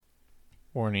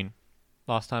Warning: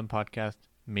 Lost Time podcast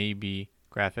may be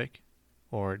graphic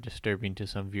or disturbing to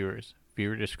some viewers.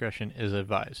 Viewer discretion is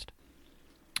advised.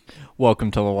 Welcome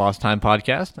to the Lost Time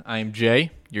podcast. I am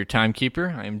Jay, your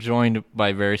timekeeper. I am joined by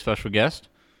a very special guest.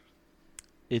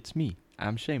 It's me.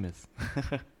 I'm Seamus.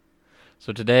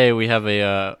 So today we have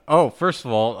first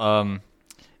of all,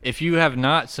 if you have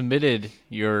not submitted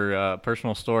your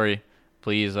personal story,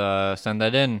 please send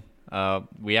that in.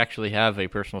 We actually have a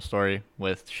personal story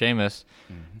with Seamus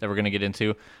that we're going to get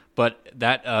into. But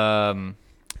that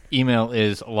email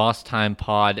is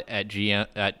losttimepod at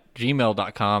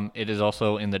gmail.com. It is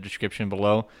also in the description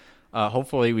below.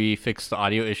 Hopefully we fixed the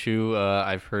audio issue.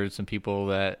 I've heard some people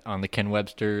that on the Ken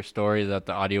Webster story that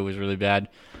the audio was really bad.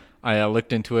 I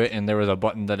looked into it, and there was a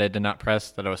button that I did not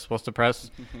press that I was supposed to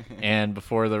press. And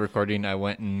before the recording, I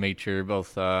went and made sure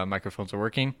both microphones are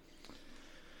working.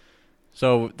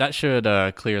 So that should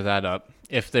clear that up.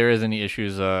 If there is any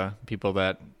issues, people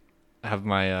that have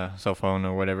my cell phone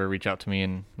or whatever, reach out to me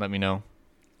and let me know.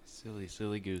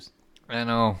 Silly goose. I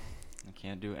know. I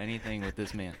can't do anything with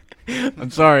this man.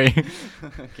 I'm sorry.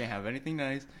 Can't have anything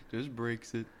nice. Just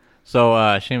breaks it. So,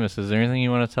 Seamus, is there anything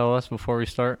you want to tell us before we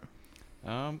start?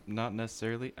 Not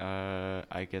necessarily.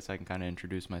 I guess I can kind of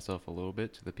introduce myself a little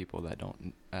bit to the people that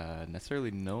don't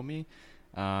necessarily know me.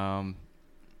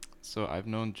 So I've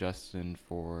known Justin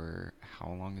for how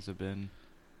long has it been?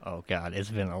 Oh, God, it's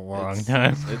been a long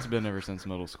time. It's been ever since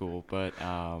middle school. But,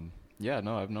 I've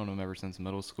known him ever since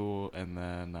middle school. And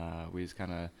then we just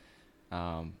kind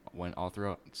of went all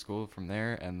throughout school from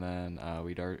there. And then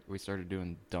we started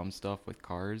doing dumb stuff with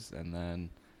cars. And then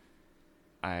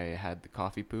I had the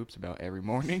coffee poops about every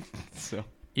morning. So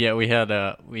Yeah, we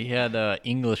had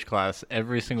English class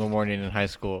every single morning in high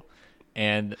school.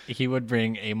 And he would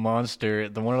bring a monster,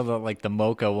 one of the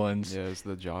mocha ones. yeah, it's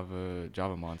the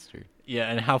Java monster. Yeah,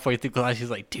 and halfway through class, he's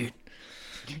like, dude,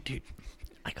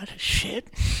 I got a shit.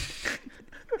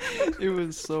 It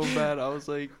was so bad. I was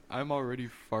like, I'm already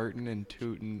farting and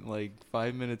tooting like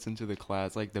 5 minutes into the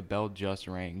class. Like the bell just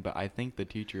rang, but I think the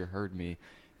teacher heard me.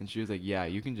 And she was like, yeah,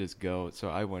 you can just go. So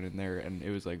I went in there, and it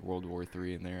was like World War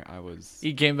III in there.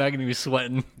 He came back and he was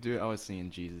sweating. Dude, I was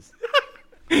seeing Jesus.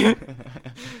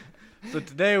 So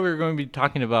today we're going to be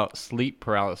talking about sleep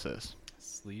paralysis.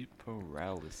 Sleep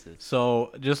paralysis.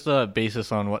 So just a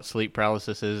basis on what sleep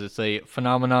paralysis is. It's a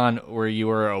phenomenon where you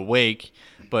are awake,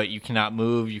 but you cannot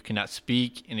move, you cannot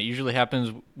speak, and it usually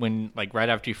happens when, right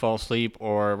after you fall asleep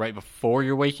or right before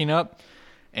you're waking up.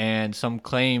 And some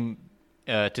claim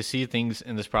to see things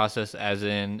in this process as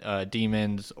in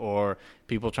demons or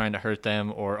people trying to hurt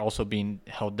them or also being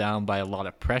held down by a lot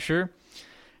of pressure.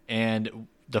 And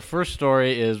the first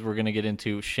story is we're going to get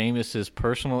into Seamus's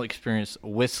personal experience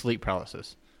with sleep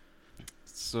paralysis.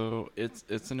 So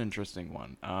it's an interesting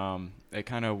one. It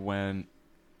kind of went,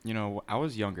 I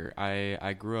was younger.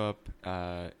 I grew up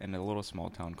in a little small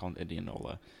town called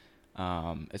Indianola.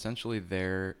 Essentially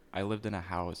there, I lived in a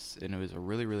house, and it was a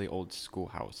really, really old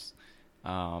schoolhouse. It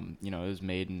was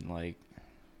made in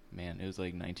it was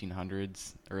like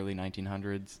 1900s, early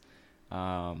 1900s.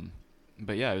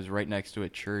 But yeah, it was right next to a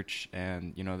church,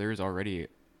 and there's already,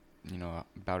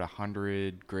 about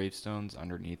 100 gravestones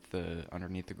underneath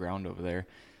the ground over there.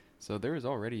 So there was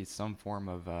already some form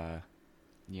of,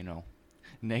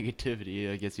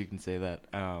 negativity, I guess you can say that.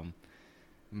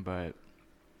 But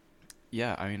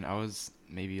yeah, I mean, I was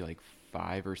maybe like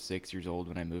 5 or 6 years old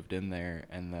when I moved in there,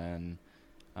 and then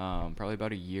probably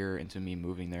about a year into me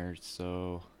moving there,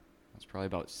 so I was probably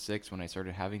about 6 when I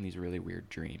started having these really weird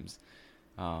dreams.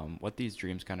 What these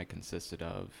dreams kind of consisted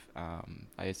of,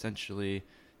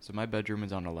 so my bedroom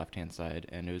is on the left-hand side,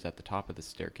 and it was at the top of the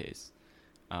staircase.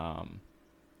 And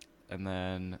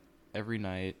then every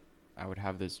night I would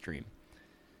have this dream,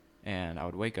 and I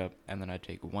would wake up, and then I'd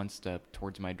take one step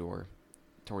towards my door,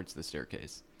 towards the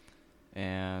staircase.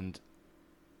 And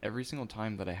every single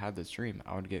time that I had this dream,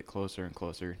 I would get closer and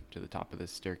closer to the top of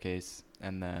this staircase.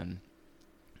 And then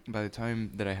by the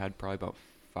time that I had probably about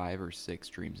 5 or 6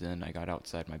 dreams in, I got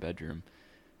outside my bedroom,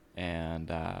 and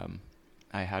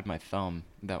I had my thumb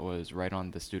that was right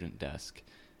on the student desk,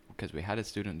 because we had a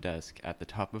student desk at the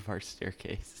top of our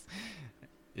staircase.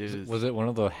 Was it one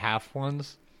of the half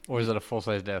ones, or is it a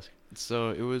full-size desk?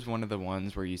 So it was one of the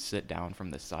ones where you sit down from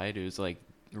the side. It was like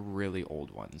really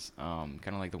old ones, kind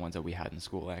of like the ones that we had in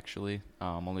school, actually.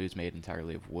 Only it was made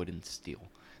entirely of wood and steel.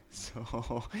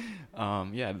 So,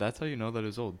 yeah, that's how you know that it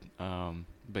was old.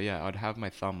 But yeah, I'd have my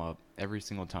thumb up every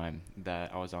single time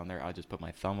that I was on there. I'd just put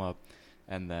my thumb up,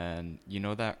 and then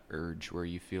that urge where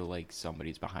you feel like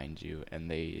somebody's behind you,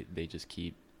 and they just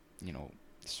keep,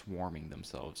 swarming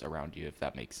themselves around you, if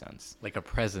that makes sense. Like a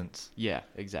presence. Yeah,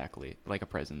 exactly. Like a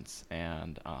presence.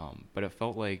 And but it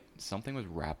felt like something was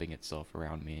wrapping itself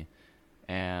around me,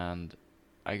 and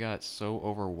I got so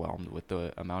overwhelmed with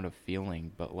the amount of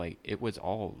feeling, but like it was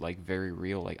all like very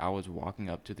real. Like I was walking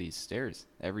up to these stairs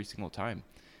every single time.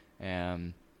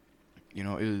 And it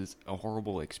was a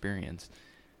horrible experience.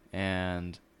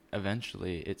 And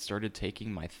eventually it started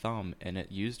taking my thumb and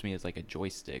it used me as like a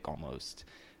joystick almost.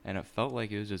 And it felt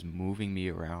like it was just moving me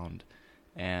around.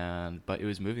 But it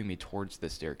was moving me towards the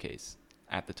staircase.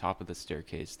 At the top of the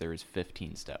staircase, there was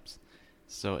 15 steps.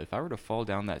 So if I were to fall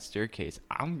down that staircase,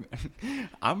 I'm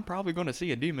probably going to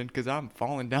see a demon because I'm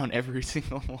falling down every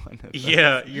single one of them.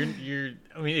 Yeah, you're.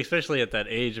 I mean, especially at that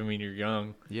age. I mean, you're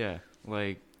young. Yeah,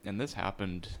 like, and this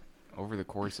happened over the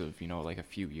course of like a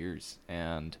few years.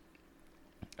 And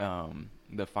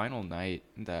the final night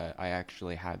that I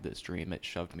actually had this dream, it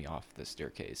shoved me off the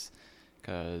staircase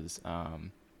because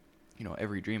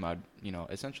every dream I'd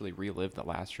essentially relive the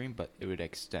last dream, but it would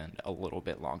extend a little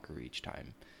bit longer each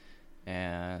time.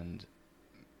 And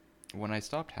when I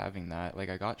stopped having that, like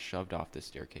I got shoved off the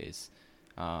staircase,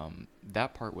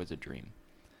 that part was a dream.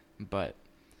 But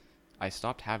I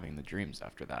stopped having the dreams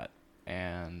after that.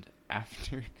 And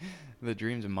after the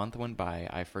dreams, a month went by,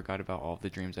 I forgot about all the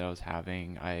dreams that I was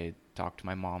having. I talked to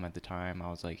my mom at the time.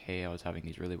 I was like, hey, I was having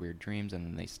these really weird dreams, and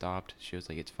then they stopped. She was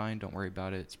like, it's fine, don't worry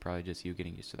about it. It's probably just you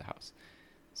getting used to the house.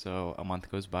 So a month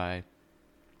goes by.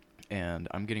 And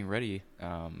I'm getting ready.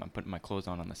 I'm putting my clothes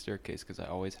on the staircase because I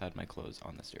always had my clothes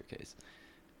on the staircase.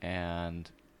 And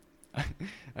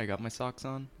I got my socks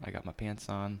on, I got my pants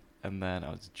on, and then I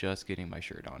was just getting my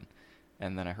shirt on.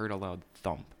 And then I heard a loud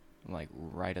thump, like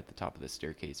right at the top of the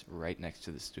staircase, right next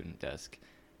to the student desk.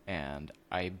 And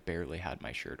I barely had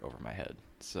my shirt over my head.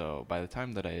 So by the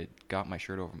time that I got my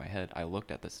shirt over my head, I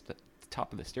looked at the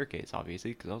top of the staircase,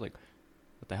 obviously, because I was like,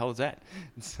 what the hell is that?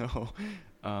 So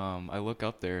I look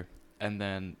up there, and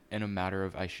then in a matter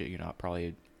of, I shit you not,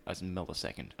 probably a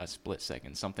millisecond, a split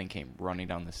second, something came running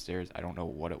down the stairs. I don't know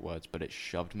what it was, but it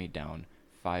shoved me down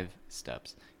 5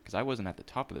 steps. Because I wasn't at the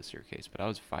top of the staircase, but I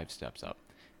was 5 steps up.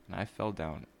 And I fell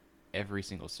down every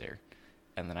single stair.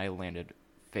 And then I landed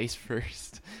face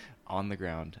first on the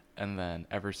ground. And then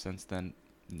ever since then,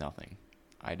 nothing.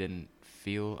 I didn't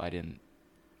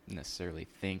necessarily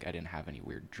think, I didn't have any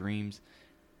weird dreams.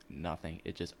 Nothing.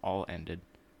 It just all ended,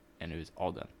 and it was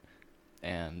all done.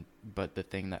 But the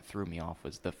thing that threw me off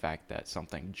was the fact that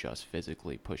something just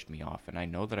physically pushed me off. And I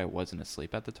know that I wasn't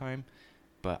asleep at the time,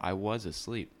 but I was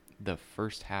asleep the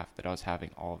first half that I was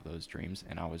having all of those dreams,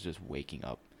 and I was just waking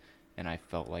up, and I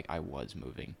felt like I was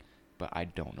moving, but I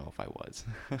don't know if I was.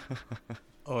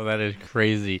 Oh, that is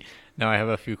crazy. Now I have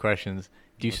a few questions.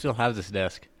 Do you still have this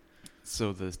desk?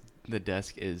 So the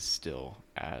desk is still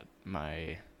at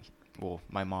my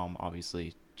mom,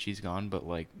 obviously, she's gone, but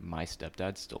like my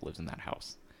stepdad still lives in that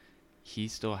house. He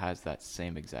still has that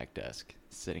same exact desk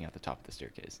sitting at the top of the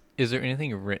staircase. Is there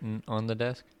anything written on the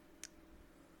desk?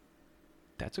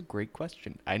 That's a great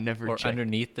question. I never or checked.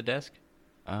 Underneath the desk?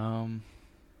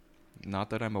 Not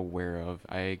that I'm aware of.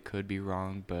 I could be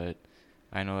wrong, but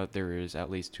I know that there is at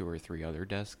least 2 or 3 other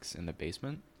desks in the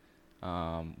basement,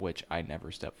 which I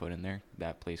never stepped foot in there.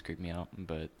 That place creeped me out,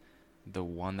 but the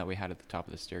one that we had at the top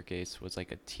of the staircase was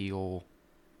like a teal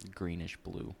greenish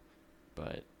blue,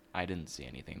 but I didn't see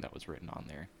anything that was written on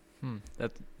there.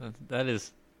 That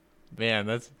is, man,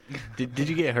 that's did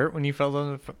you get hurt when you fell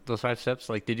down those 5 steps?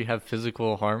 Like, did you have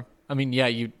physical harm? I mean, yeah,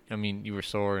 you were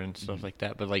sore and stuff like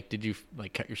that, but like, did you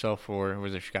like cut yourself, or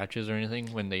was there scratches or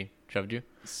anything when they shoved you?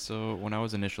 So when I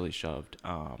was initially shoved,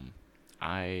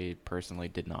 I personally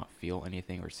did not feel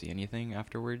anything or see anything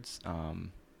afterwards.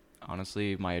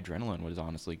 Honestly, my adrenaline was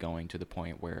honestly going to the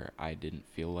point where I didn't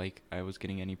feel like I was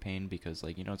getting any pain because,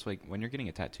 like, it's like when you're getting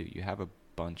a tattoo, you have a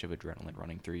bunch of adrenaline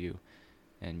running through you,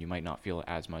 and you might not feel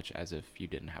as much as if you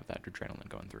didn't have that adrenaline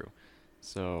going through.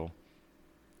 So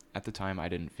at the time, I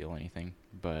didn't feel anything,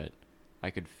 but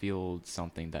I could feel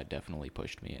something that definitely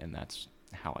pushed me, and that's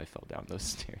how I fell down those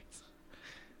stairs.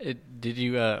 Did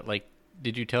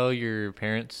you tell your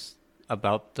parents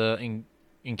about the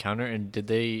encounter, and did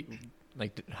they,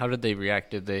 like, how did they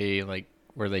react? Did they, like,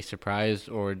 were they surprised,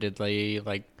 or did they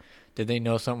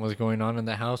know something was going on in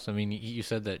the house? I mean, you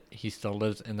said that he still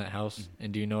lives in that house,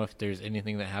 and do you know if there's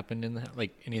anything that happened in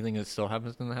anything that still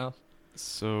happens in the house?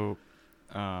 So,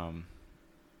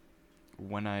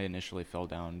 when I initially fell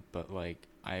down, but like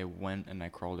I went and I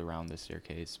crawled around the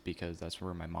staircase because that's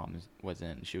where my mom was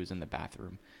in. She was in the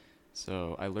bathroom.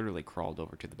 So I literally crawled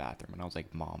over to the bathroom and I was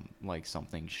like, Mom, like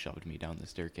something shoved me down the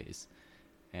staircase.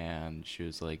 And she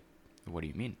was like, what do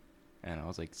you mean? And I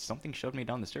was like, something shoved me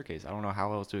down the staircase. I don't know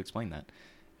how else to explain that.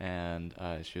 And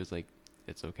she was like,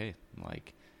 it's okay.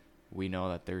 Like, we know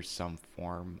that there's some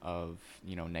form of,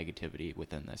 negativity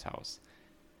within this house.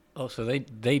 Oh, so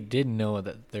they did know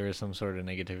that there was some sort of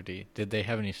negativity. Did they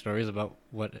have any stories about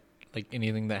what, like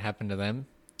anything that happened to them?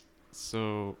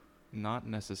 So, not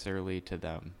necessarily to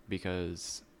them,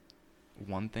 because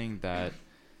one thing that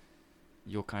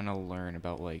you'll kind of learn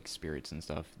about like spirits and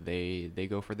stuff, they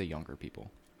go for the younger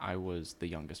people. I was the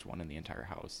youngest one in the entire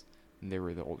house. And they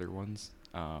were the older ones.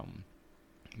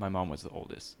 My mom was the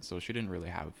oldest, so she didn't really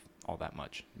have all that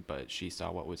much, but she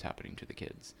saw what was happening to the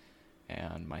kids.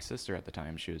 And my sister at the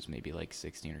time, she was maybe like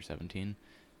 16 or 17.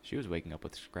 She was waking up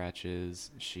with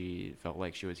scratches. She felt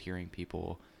like she was hearing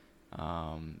people,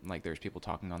 like there's people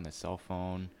talking on the cell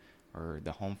phone or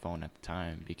the home phone at the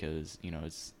time, because,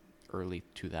 it's early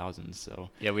 2000s. So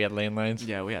Yeah, we had landlines.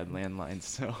 yeah, we had landlines.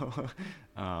 So,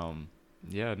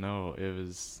 yeah, no, it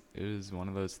was one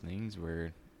of those things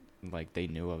where like they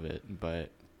knew of it,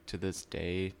 but to this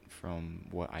day, from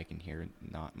what I can hear,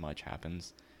 not much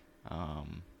happens.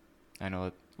 I know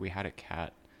that we had a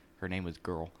cat. Her name was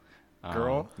Girl.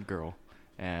 Girl.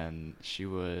 And she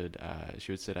would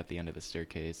sit at the end of the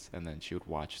staircase, and then she would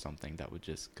watch something that would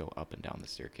just go up and down the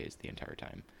staircase the entire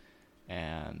time.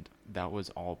 And that was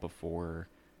all before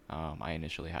I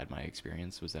initially had my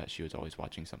experience, was that she was always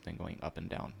watching something going up and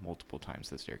down multiple times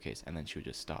the staircase, and then she would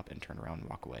just stop and turn around and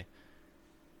walk away.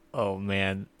 Oh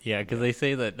man, yeah, because they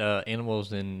say that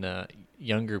animals and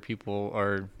younger people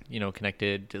are,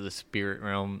 connected to the spirit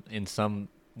realm in some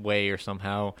way or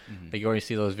somehow. Mm-hmm. Like you always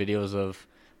see those videos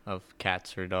of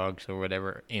cats or dogs or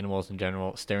whatever, animals in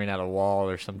general, staring at a wall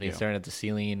or something, Yeah. staring at the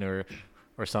ceiling or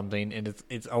something, and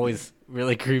it's always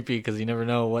really creepy because you never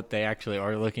know what they actually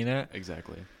are looking at.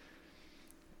 Exactly.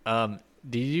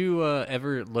 Did you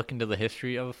ever look into the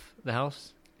history of the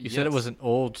house? You said it Yes. was an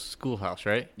old schoolhouse,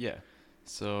 right? Yeah.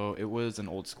 So it was an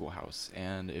old schoolhouse,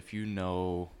 and if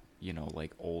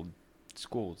like old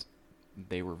schools,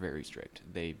 they were very strict.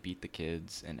 They beat the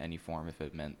kids in any form if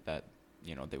it meant that,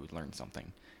 they would learn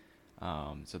something.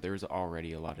 So there was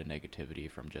already a lot of negativity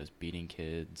from just beating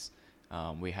kids.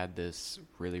 We had this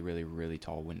really, really, really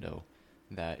tall window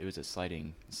that it was a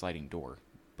sliding door,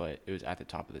 but it was at the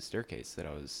top of the staircase that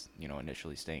I was,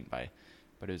 initially staying by.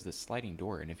 But it was this sliding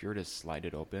door, and if you were to slide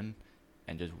it open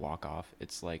and just walk off,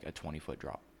 it's like a 20-foot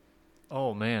drop.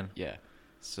 Oh man. Yeah.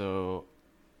 So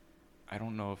I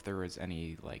don't know if there was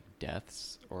any like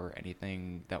deaths or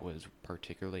anything that was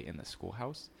particularly in the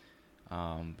schoolhouse.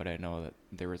 But I know that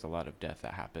there was a lot of death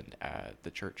that happened at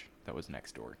the church that was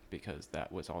next door, because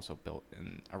that was also built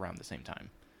in around the same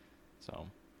time. So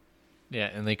Yeah,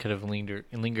 and they could have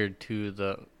lingered to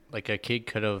the, like a kid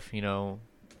could have,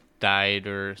 died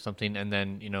or something, and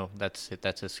then, that's it,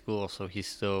 that's his school, so he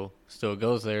still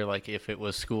goes there like if it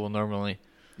was school normally.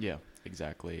 yeah,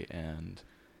 exactly. And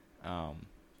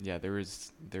yeah, there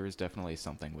was definitely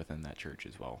something within that church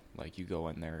as well. Like you go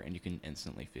in there and you can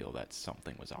instantly feel that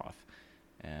something was off.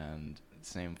 And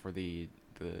same for the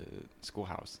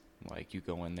schoolhouse. Like you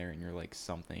go in there and you're like,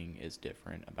 something is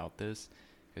different about this,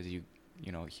 because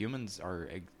humans are,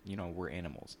 we're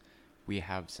animals. We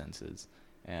have senses,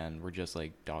 and we're just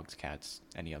like dogs, cats,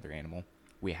 any other animal.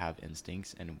 We have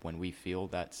instincts, and when we feel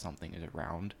that something is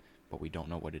around, but we don't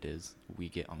know what it is, we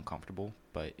get uncomfortable.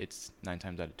 But it's 9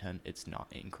 times out of 10, it's not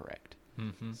incorrect.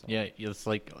 Mm-hmm. So, Yeah, it's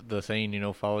like the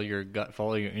saying, follow your gut,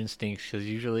 follow your instincts, because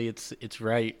usually it's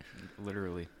right.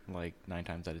 literally, like 9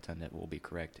 times out of 10, it will be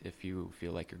correct. If you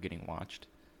feel like you're getting watched,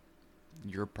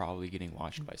 you're probably getting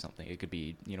watched by something. It could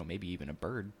be, maybe even a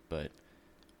bird, but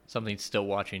Something's still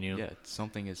watching you. yeah,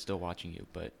 something is still watching you.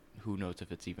 But who knows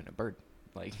if it's even a bird?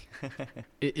 Like,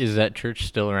 Is that church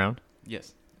still around?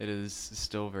 yes, it is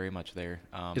still very much there.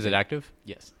 Is it active?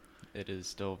 Yes, it is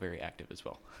still very active as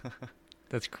well.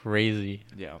 That's crazy.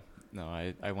 Yeah. No,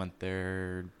 I went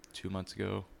there 2 months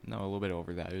ago. No, a little bit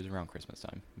over that. It was around Christmas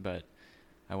time. But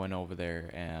I went over there,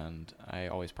 and I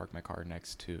always park my car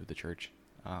next to the church,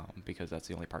 because that's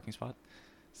the only parking spot.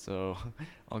 So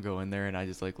I'll go in there, and I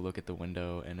just like look at the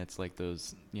window, and it's like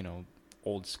those,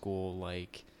 old school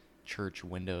like church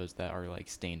windows that are like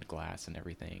stained glass and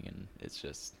everything, and it's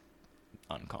just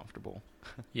uncomfortable.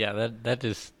 Yeah, that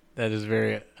is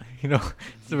very,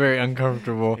 it's very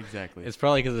uncomfortable. Exactly. It's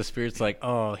probably because the spirit's like,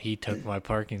 oh, he took my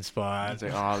parking spot. It's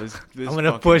like, oh, this I'm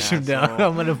gonna fucking push him down. asshole.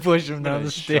 I'm gonna push him I'm down gonna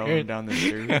the shove him stairs. down the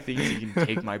stairs. He thinks he can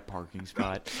take my parking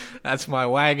spot. That's my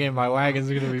wagon. My wagon's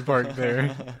gonna be parked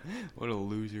there. What a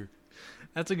loser.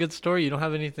 That's a good story. You don't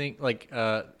have anything like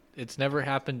it's never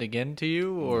happened again to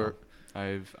you, or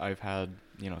I've had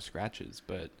scratches,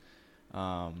 but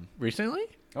recently?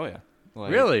 oh yeah,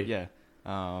 Like, Really? yeah.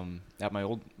 At my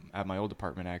old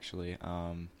apartment actually.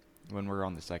 When we were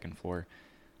on the second floor,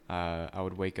 I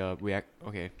would wake up.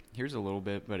 Okay. Here's a little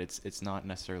bit, but it's not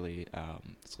necessarily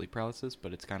sleep paralysis,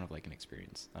 but it's kind of like an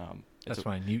experience. That's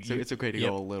fine. You, So you, it's okay to yep.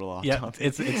 go a little off Yeah, topic.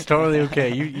 it's totally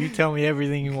okay. You tell me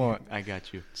everything you want. I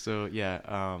got you. So yeah,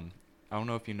 I don't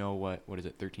know if you know what is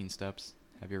it, 13 steps?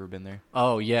 Have you ever been there?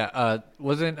 Oh yeah.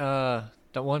 Wasn't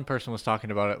that one person was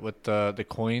talking about it with the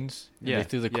coins? And Yeah, they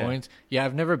threw the yeah, coins. Yeah,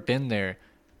 I've never been there.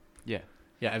 yeah,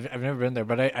 Yeah, I've never been there,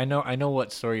 but I know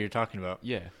what story you're talking about.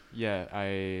 yeah,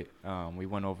 yeah. We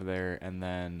went over there, and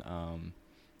then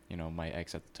my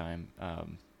ex at the time,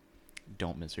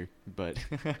 don't miss her, but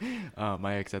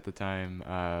my ex at the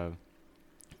time,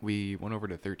 we went over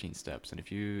to 13 steps. And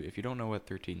if you don't know what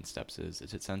 13 steps is,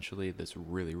 it's essentially this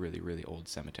really really really old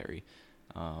cemetery.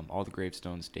 All the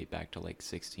gravestones date back to like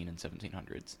 16 and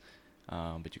 1700s.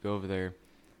 But you go over there,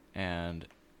 and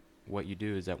what you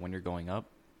do is that when you're going up,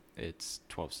 it's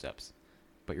 12 steps,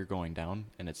 but you're going down,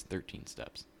 and it's 13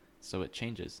 steps. So it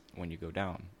changes when you go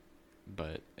down,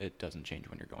 but it doesn't change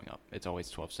when you're going up. It's always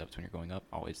 12 steps when you're going up,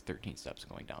 always 13 steps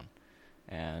going down.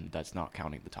 And that's not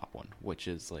counting the top one, which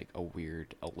is like a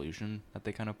weird illusion that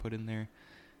they kind of put in there.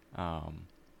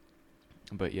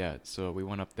 But yeah, so we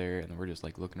went up there, and we're just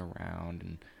like looking around,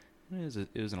 and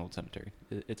it was an old cemetery.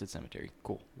 It's a cemetery.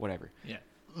 Cool, whatever. Yeah,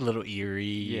 a little eerie.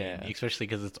 Yeah. And especially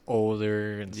because it's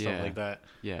older and stuff Yeah. like that.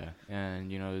 Yeah,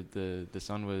 and the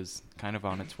sun was kind of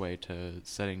on its way to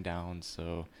setting down.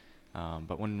 So,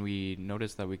 but when we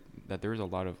noticed that there was a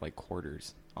lot of like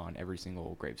quarters on every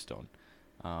single gravestone,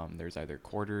 there's either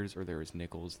quarters or there was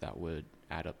nickels that would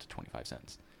add up to 25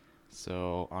 cents.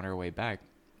 So on our way back,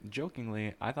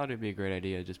 jokingly, I thought it'd be a great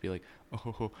idea to just be like,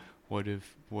 oh, what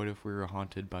if we were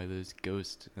haunted by this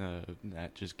ghost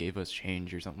that just gave us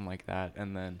change or something like that.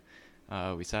 And then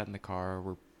we sat in the car.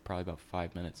 We're probably about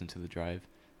 5 minutes into the drive.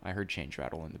 I heard change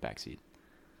rattle in the back seat.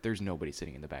 There's nobody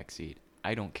sitting in the back seat.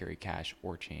 I don't carry cash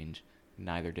or change.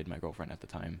 Neither did my girlfriend at the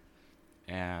time.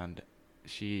 And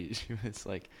she was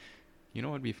like, what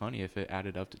would be funny if it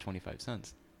added up to 25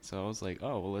 cents? So I was like,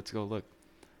 oh, well, let's go look.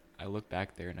 I look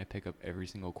back there, and I pick up every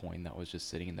single coin that was just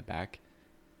sitting in the back.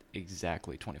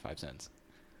 Exactly 25 cents.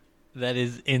 That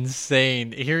is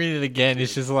insane. Hearing it again,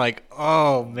 it's just like,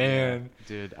 oh man. Yeah,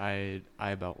 dude, I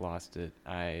about lost it.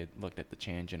 I looked at the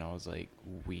change, and I was like,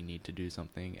 we need to do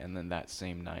something. And then that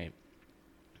same night,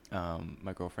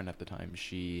 my girlfriend at the time,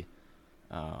 she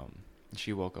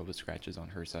woke up with scratches on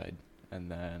her side.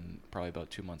 And then probably about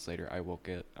 2 months later, I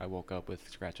woke up with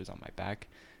scratches on my back.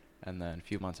 And then a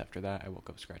few months after that, I woke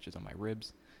up with scratches on my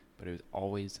ribs. But it was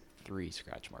always 3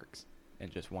 scratch marks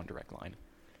in just one direct line.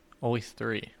 Always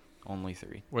 3. Only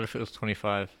 3. What if it was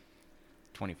 25?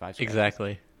 25 scratches?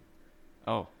 Exactly.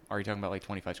 Oh, are you talking about like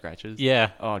 25 scratches? Yeah.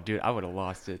 Oh, dude, I would have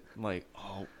lost it. Like,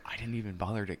 I didn't even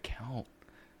bother to count.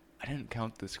 I didn't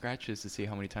count the scratches to see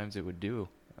how many times it would do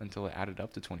until it added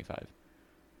up to 25.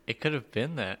 It could have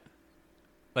been that.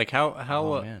 Like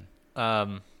Oh,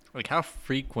 man. like how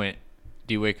frequent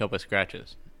do you wake up with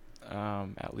scratches?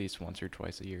 At least once or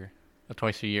twice a year.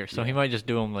 Twice a year. So Yeah. he might just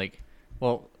do them like,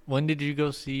 well, when did you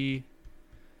go see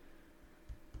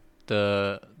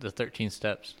the 13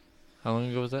 steps? How long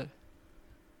ago was that?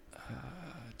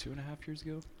 2.5 years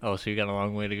ago. Oh, so you got a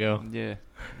long way to go. Yeah,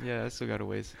 I still got a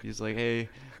ways. He's like, hey,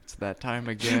 it's that time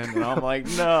again, and I'm like,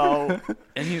 no.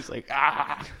 And he's like,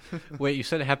 ah. Wait, you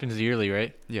said it happens yearly,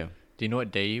 right? Yeah. Do you know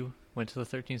what day you went to the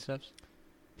 13 steps?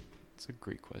 It's a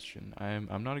great question.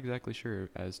 I'm not exactly sure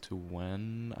as to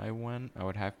when I went. I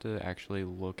would have to actually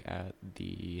look at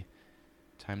the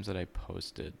times that I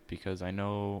posted, because I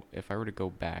know if I were to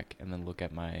go back and then look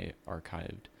at my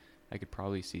archived, I could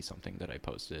probably see something that I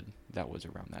posted that was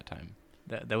around that time.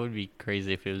 That would be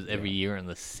crazy if it was every year on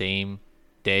the same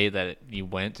day that you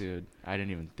went. Dude, I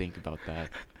didn't even think about that.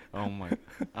 Oh my,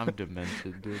 I'm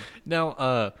demented, dude.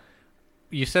 Now,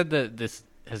 you said that this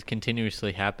has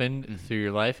continuously happened through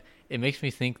your life. It makes me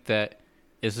think that,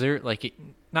 is there like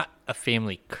not a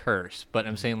family curse, but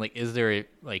I'm saying like, is there a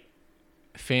like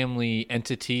family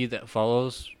entity that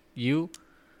follows you?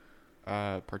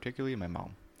 Particularly my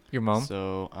mom. Your mom?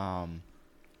 So,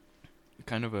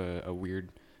 kind of a weird.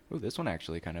 Oh, this one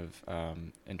actually kind of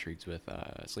intrigues with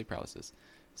sleep paralysis.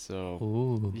 So,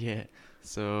 Ooh. yeah.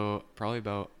 So probably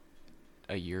about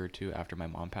a year or two after my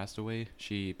mom passed away,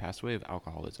 she passed away of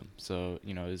alcoholism. So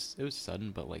it was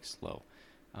sudden but like slow.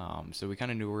 So we kind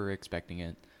of knew we were expecting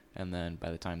it, and then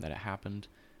by the time that it happened,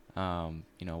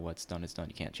 what's done is done.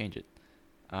 You can't change it.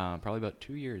 Probably about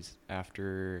 2 years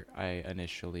after I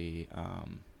initially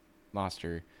lost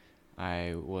her,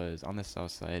 I was on the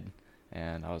south side,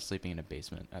 and I was sleeping in a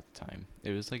basement at the time.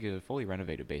 It was like a fully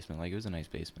renovated basement. Like, it was a nice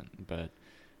basement, but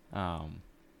um,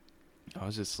 I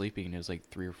was just sleeping, and it was like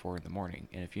 3 or 4 in the morning.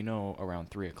 And if you know, around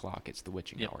 3 o'clock, it's the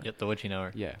witching hour. Yep, the witching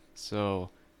hour. Yeah. So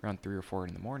around 3 or 4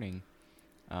 in the morning,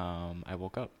 I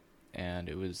woke up, and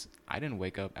I didn't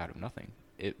wake up out of nothing.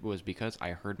 It was because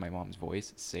I heard my mom's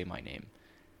voice say my name.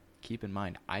 Keep in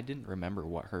mind, I didn't remember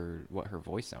what her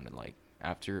voice sounded like.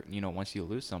 After, once you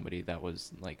lose somebody that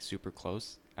was like super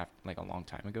close, after, like a long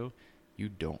time ago, you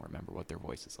don't remember what their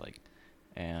voice is like.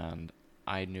 And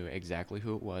I knew exactly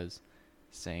who it was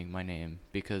saying my name,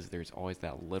 because there's always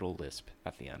that little lisp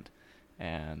at the end.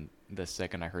 And the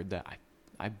second I heard that,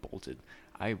 I bolted.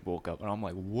 I woke up and I'm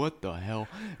like, what the hell?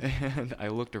 And I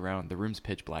looked around. The room's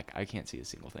pitch black. I can't see a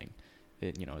single thing.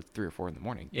 It's 3 or 4 in the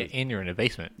morning. Yeah, and you're in a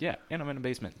basement. Yeah, and I'm in a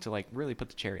basement to like really put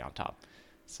the cherry on top.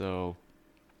 So,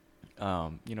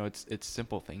 it's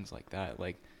simple things like that.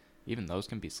 Like, even those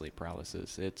can be sleep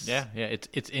paralysis. It's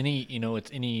It's any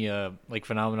like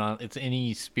phenomenon. It's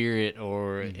any spirit,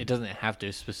 or it doesn't have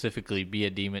to specifically be a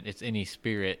demon. It's any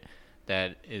spirit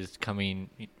that is coming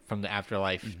from the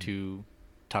afterlife to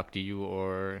talk to you,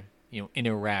 or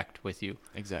interact with you.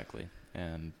 Exactly.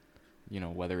 And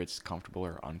whether it's comfortable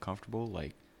or uncomfortable,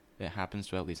 like, it happens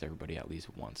to at least everybody at least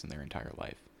once in their entire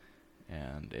life.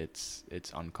 And it's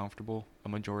uncomfortable a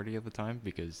majority of the time,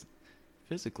 because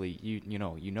physically you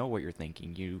know what you're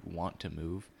thinking. You want to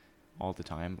move all the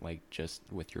time, like, just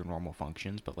with your normal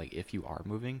functions, but like, if you are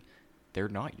moving, they're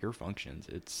not your functions.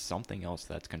 It's something else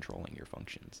that's controlling your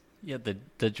functions. Yeah,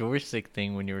 the joystick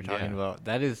thing when you were talking about,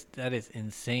 that is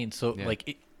insane. So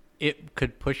like it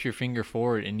could push your finger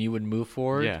forward and you would move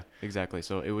forward. Yeah, exactly.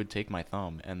 So it would take my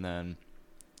thumb, and then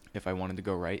if I wanted to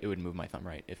go right, it would move my thumb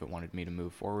right. If it wanted me to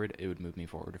move forward, it would move me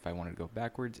forward. If I wanted to go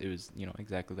backwards, it was,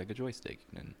 exactly like a joystick.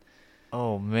 And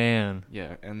oh man.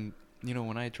 Yeah, and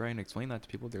when I try and explain that to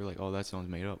people, they're like, "Oh, that sounds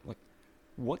made up." Like,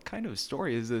 what kind of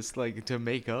story is this, like, to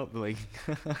make up? Like,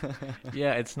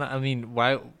 yeah, it's not. I mean,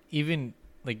 why even,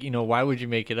 like, why would you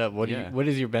make it up? What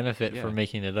is your benefit for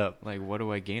making it up? Like, what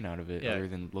do I gain out of it other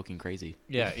than looking crazy?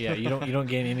 Yeah, you don't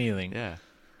gain anything. Yeah.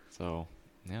 So,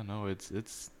 yeah, no,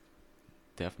 it's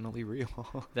definitely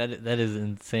real. That is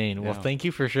insane. Well, thank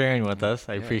you for sharing with us.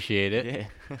 I appreciate it.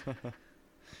 Yeah. Do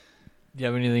you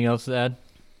have anything else to add?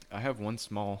 I have one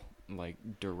small, like,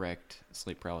 direct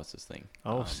sleep paralysis thing.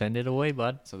 Oh, send it away,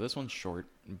 bud. So this one's short,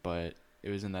 but it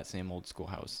was in that same old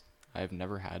schoolhouse. I've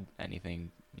never had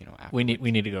anything, afterwards.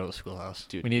 We need to go to the schoolhouse.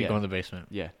 Dude, we need to go in the basement.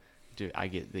 Yeah. Dude, I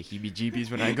get the heebie-jeebies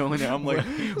when I go in there. I'm like,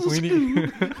 we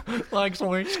need like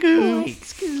someone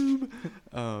Scoob.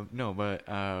 No,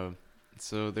 but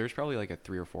so there's probably like a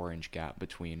 3 or 4 inch gap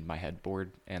between my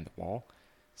headboard and the wall.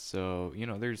 So,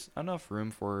 there's enough room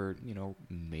for,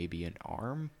 maybe an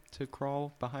arm to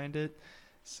crawl behind it.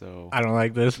 So I don't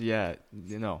like this. Yeah,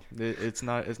 it's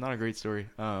not a great story.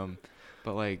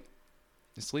 But like,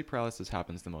 sleep paralysis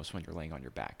happens the most when you're laying on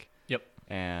your back. Yep.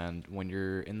 And when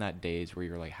you're in that daze where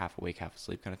you're like half awake, half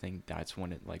asleep kind of thing, that's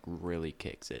when it like really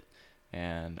kicks it.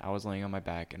 And I was laying on my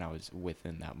back, and I was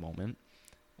within that moment.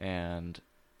 And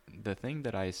the thing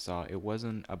that I saw, it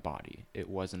wasn't a body, it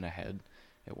wasn't a head,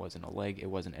 it wasn't a leg, it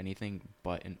wasn't anything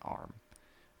but an arm.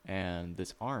 And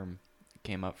this arm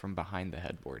came up from behind the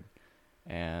headboard.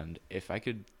 And if I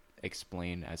could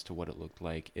explain as to what it looked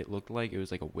like it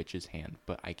was like a witch's hand,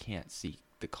 but I can't see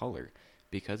the color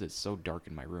because it's so dark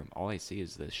in my room. All I see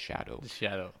is this shadow. The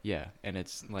shadow. Yeah, and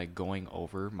it's like going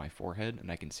over my forehead,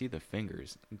 and I can see the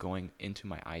fingers going into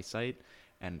my eyesight,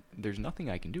 and there's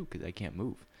nothing I can do because I can't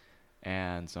move.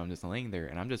 And so I'm just laying there,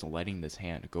 and I'm just letting this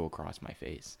hand go across my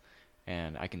face.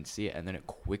 And I can see it, and then it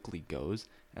quickly goes,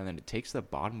 and then it takes the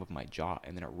bottom of my jaw,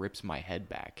 and then it rips my head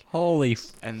back. Holy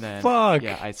and then, fuck!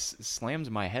 Yeah, slams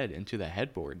my head into the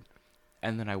headboard,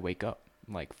 and then I wake up,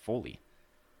 like, fully.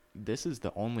 This is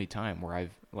the only time where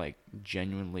I've, like,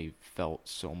 genuinely felt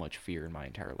so much fear in my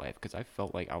entire life, because I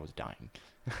felt like I was dying.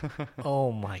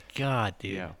 Oh my god,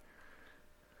 dude. Yeah.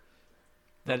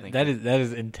 That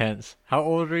is intense. How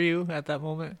old are you at that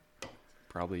moment?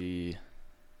 Probably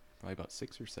about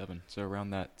 6 or 7, so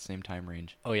around that same time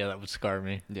range. Oh yeah, that would scar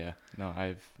me. Yeah, no,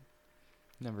 I've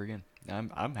never again.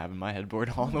 I'm having my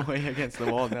headboard all the way against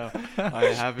the wall now. I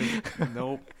haven't.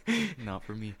 Nope, not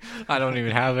for me. I don't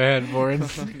even have a headboard.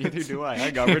 Neither do I.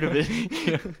 I got rid of it.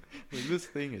 Like, this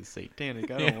thing is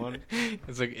satanic. I don't want it.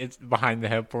 It's like it's behind the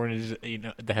headboard. Is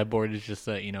the headboard is just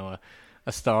a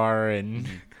star and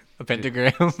a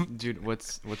pentagram. Dude,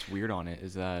 what's weird on it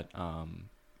is that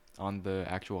on the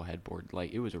actual headboard,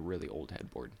 like, it was a really old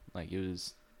headboard. Like, it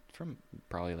was from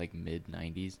probably like mid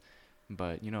 90s,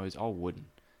 but it was all wooden.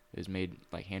 It was made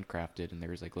like handcrafted, and there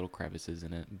was like little crevices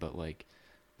in it, but like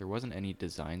there wasn't any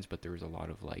designs, but there was a lot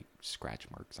of like scratch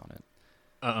marks on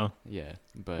it. Yeah,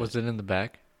 but Was it in the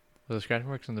back? Was the scratch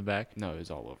marks in the back? no, it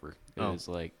was all over. It Oh. was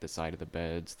like the side of the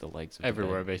beds, the legs of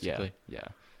Everywhere, the bed. basically. Yeah.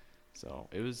 So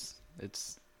it's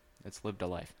lived a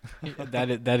life.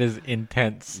 that is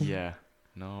intense. Yeah.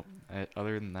 No,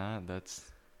 other than that, that's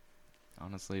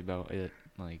honestly about it.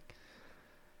 Like,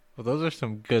 Well, those are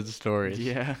some good stories.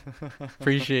 yeah.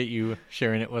 Appreciate you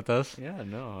sharing it with us. Yeah,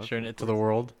 no. Sharing it to the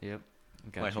world. Yep. My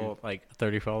Got you. whole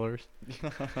 30 followers.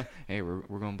 Hey, we're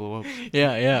gonna blow up.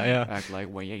 Yeah. Act like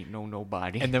we ain't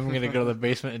nobody. And then we're gonna go to the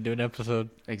basement and do an episode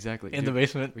exactly. in the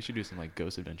basement. We should do some like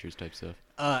Ghost Adventures type stuff.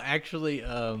 Actually,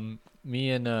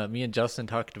 me and Justin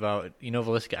talked about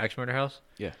Villisca Axe Murder House.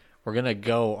 Yeah. We're gonna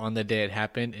go on the day it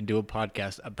happened and do a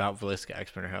podcast about Villisca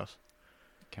Axe Murder House.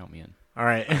 Count me in. All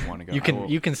right. I want to go.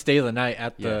 You can stay the night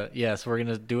at the So we're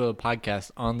gonna do a podcast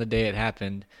on the day it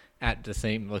happened at the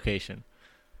same location.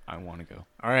 I want to go.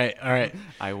 All right.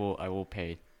 I will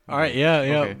pay. All right. Yeah.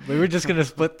 Okay. We were just gonna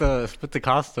split the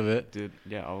cost of it. Dude,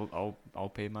 yeah, I'll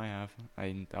pay my half.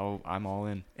 I'm all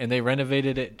in. And they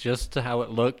renovated it just to how it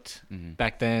looked Mm-hmm.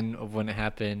 back then of when it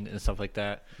happened and stuff like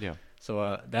that. Yeah.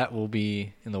 So that will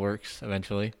be in the works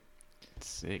eventually.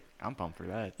 Sick. I'm pumped for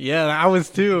that. Yeah, I was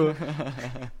too.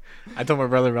 I told my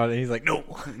brother about it. And he's like, "No,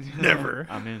 never."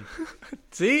 I'm in.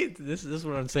 See, this is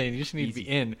what I'm saying. You just need to be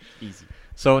in. Easy.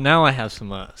 So now I have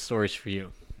some stories for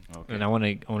you, Okay. and I want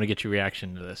to get your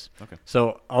reaction to this. Okay.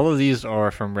 So all of these are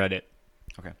from Reddit.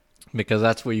 Okay. Because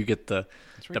that's where you get the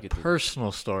That's where you get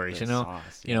personal stories. the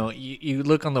sauce, You know, you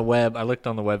look on the web. I looked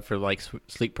on the web for like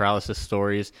sleep paralysis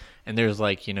stories, and there's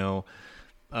like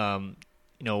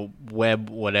web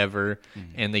whatever, Mhm.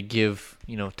 and they give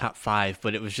top 5,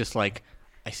 but it was just like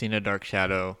I seen a dark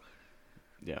shadow.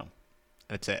 Yeah.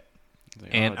 That's it. It's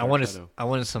like, And oh, Dark Shadow. I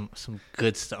wanted some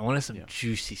good stuff. I wanted some Yeah.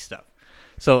 juicy stuff.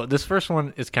 So this first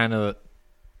one is kind of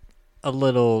a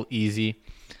little easy.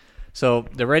 So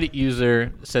the Reddit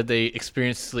user said they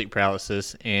experienced sleep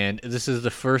paralysis, and this is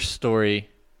the first story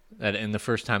the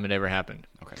first time it ever happened.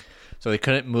 Okay. So they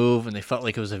couldn't move, and they felt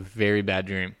like it was a very bad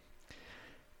dream.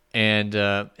 And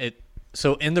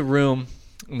so in the room,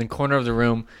 in the corner of the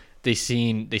room, they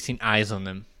seen eyes on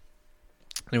them.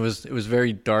 It was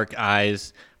very dark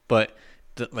eyes, but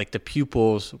the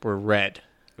pupils were red.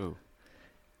 Ooh.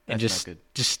 And That's not good.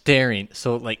 just staring.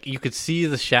 So like you could see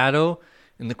the shadow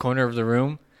in the corner of the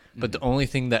room, but the only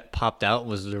thing that popped out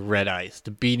was the red eyes,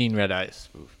 the beating red eyes.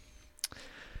 Oof.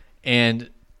 And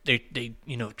they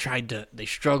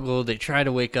struggled, they tried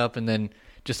to wake up, and then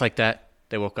just like that,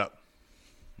 they woke up.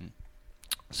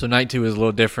 So night 2 is a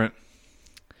little different.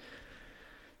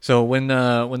 So when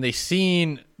they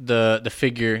seen the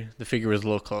figure was a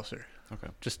little closer. Okay.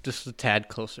 Just a tad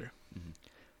closer. Mhm.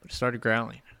 But it started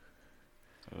growling.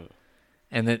 Ugh.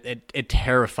 And it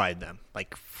terrified them,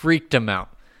 like freaked them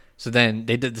out. So then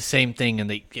they did the same thing, and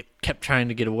they kept trying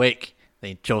to get awake.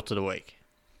 They jolted awake.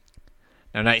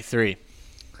 Now night 3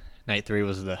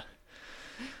 was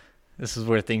this is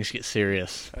where things get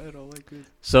serious. I don't like this.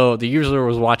 So the user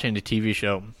was watching the TV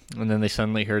show, and then they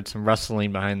suddenly heard some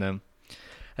rustling behind them,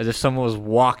 as if someone was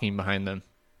walking behind them.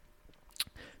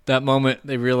 That moment,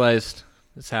 they realized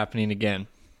it's happening again.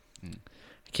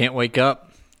 I can't wake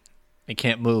up. I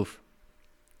can't move.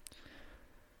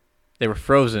 They were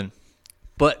frozen,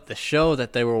 but the show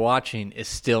that they were watching is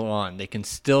still on. They can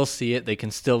still see it. They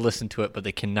can still listen to it, but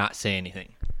they cannot say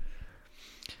anything.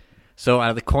 So out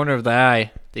of the corner of the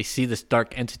eye, they see this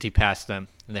dark entity pass them,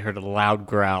 and they heard a loud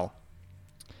growl.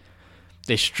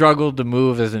 They struggled to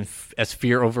move as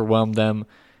fear overwhelmed them.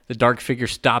 The dark figure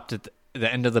stopped at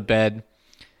the end of the bed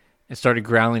and started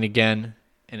growling again,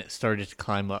 and it started to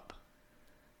climb up.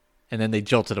 And then they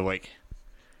jolted awake.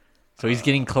 So he's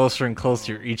getting closer and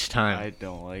closer each time. I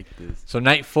don't like this. So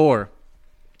night 4.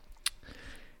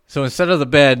 So instead of the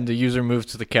bed, the user moved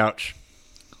to the couch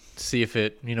to see if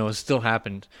it, still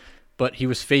happened. But he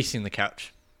was facing the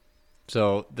couch.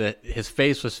 So his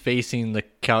face was facing the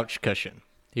couch cushion.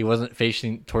 He wasn't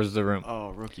facing towards the room. Oh,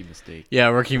 rookie mistake. Yeah,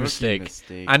 rookie mistake.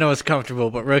 I know it's comfortable,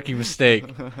 but rookie mistake.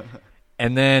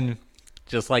 And then,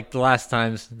 just like the last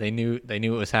times, they knew it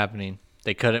was happening.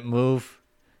 They couldn't move.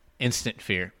 Instant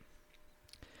fear.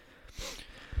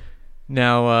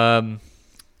 Now,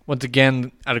 once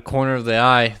again, out of the corner of the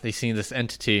eye, they see this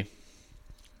entity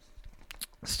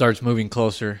starts moving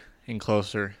closer and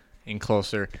closer and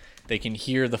closer. They can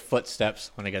hear the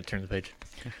footsteps. When I got to turn the page.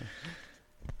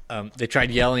 They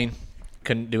tried yelling,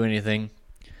 couldn't do anything.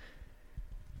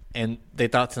 And they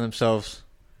thought to themselves,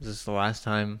 is this the last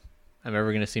time I'm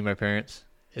ever going to see my parents?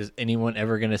 Is anyone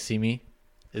ever going to see me?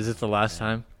 Is it the last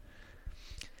time?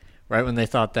 Right when they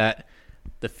thought that,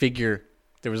 there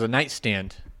was a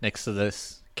nightstand next to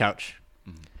this couch.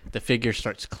 Mhm. The figure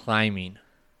starts climbing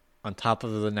on top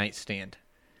of the nightstand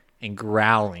and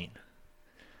growling.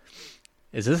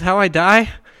 Is this how I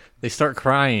die? They start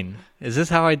crying. Is this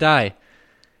how I die?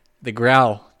 The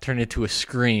growl turned into a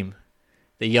scream.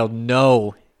 They yelled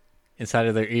no inside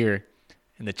of their ear.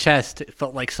 In the chest, it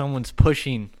felt like someone's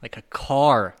pushing like a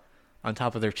car on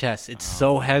top of their chest. It's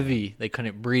so heavy. They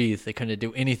couldn't breathe. They couldn't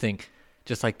do anything.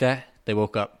 Just like that, they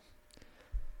woke up.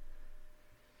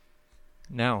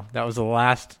 Now, that was the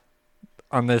last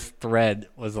on this thread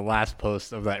was the last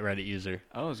post of that Reddit user.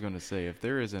 I was gonna say, if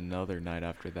there is another night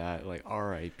after that, like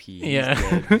R.I.P. Yeah.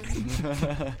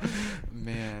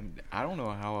 Man, I don't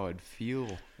know how I would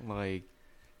feel like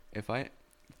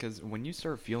because when you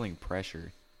start feeling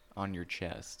pressure on your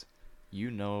chest, you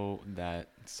know that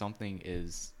something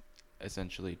is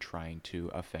essentially trying to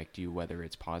affect you, whether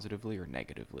it's positively or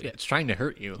negatively. Yeah, it's trying to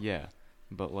hurt you. Yeah,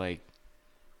 but like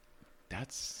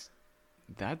that's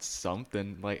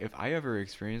something. Like if I ever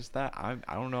experienced that,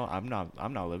 I don't know. I'm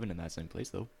not living in that same place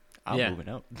though. I'm moving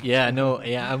out.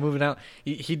 I'm moving out.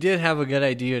 He did have a good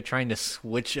idea trying to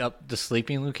switch up the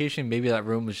sleeping location. Maybe that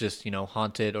room was just,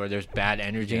 haunted or there's bad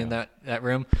energy in that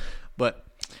room. But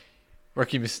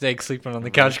rookie mistake, sleeping on the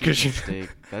couch cushion. Mistake.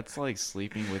 That's like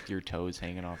sleeping with your toes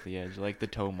hanging off the edge. Like the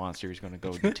toe monster is going to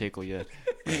go and tickle you.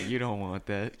 You don't want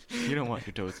that. You don't want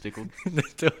your toes tickled. The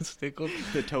toes tickled?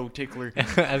 The toe tickler.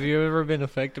 Have you ever been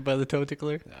affected by the toe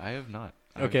tickler? I have not.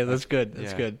 Okay, that's good.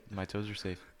 That's good. My toes are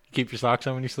safe. Keep your socks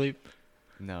on when you sleep?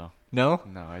 No. No?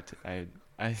 No,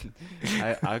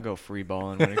 I go free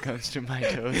balling when it comes to my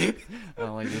toes. I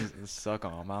don't like just suck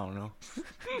on them. I don't know.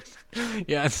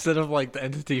 Yeah, instead of like the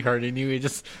entity hurting you, you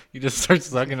just start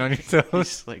sucking on your toes.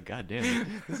 It's like, God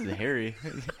damn, this is hairy.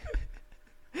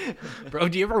 Bro,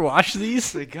 do you ever wash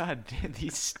these? Like, God damn,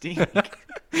 these stink.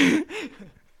 So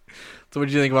what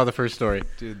did you think about the first story?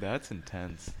 Dude, that's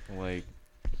intense. Like,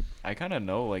 I kind of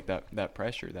know like that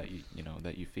pressure that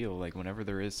that you feel like whenever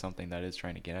there is something that is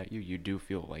trying to get at you, you do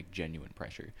feel like genuine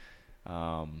pressure.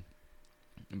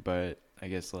 But I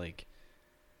guess like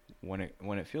when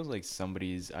it feels like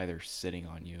somebody's either sitting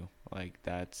on you, like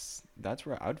that's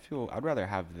where I'd rather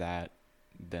have that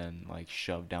than like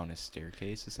shoved down a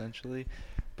staircase essentially.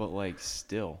 But like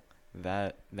still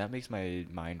that makes my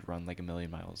mind run like a million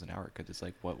miles an hour because it's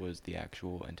like, what was the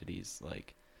actual entity's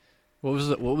like? What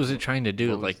was it trying to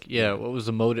do? What was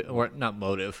the motive, or not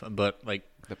motive, but like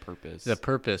the purpose? The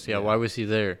purpose, yeah. Why was he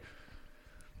there?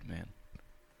 Man.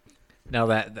 Now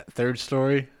that third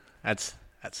story, that's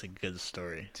a good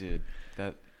story, dude.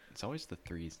 It's always the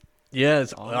threes. Yeah.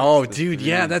 Dude,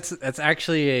 yeah. That's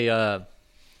actually a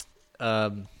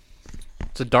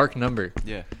it's a dark number.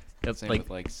 Yeah. Yep. Same with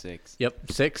like 6.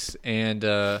 Yep, 6, and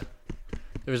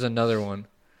there's another one.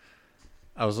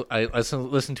 I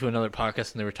listened to another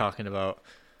podcast and they were talking about.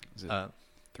 Is it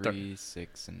 3,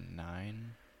 6, and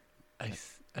 9? I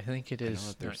think it is. I know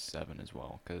that there's 7 as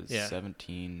well because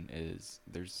 17 is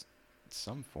there's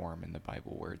some form in the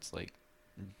Bible where it's like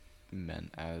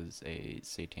meant as a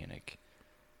satanic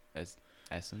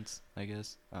essence, I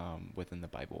guess, within the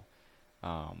Bible.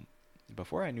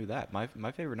 Before I knew that,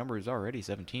 my favorite number is already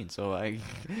 17. So and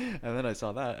then I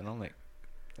saw that and I'm like,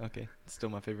 okay, it's still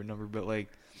my favorite number, but like.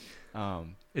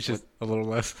 It's just a little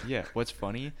less. Yeah. What's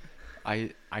funny,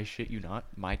 I shit you not,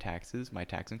 my tax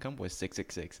income was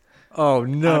 666. Oh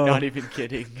no! I'm not even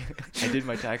kidding. I did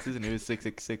my taxes and it was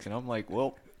 666, and I'm like,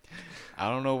 well, I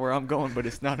don't know where I'm going, but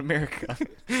it's not America.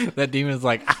 That demon's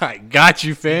like, I got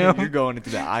you, fam. You're going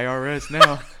into the IRS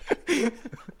now.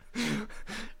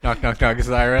 Knock, knock, knock. It's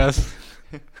the IRS.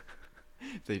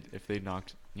 If they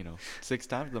knocked 6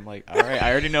 times, I'm like, all right,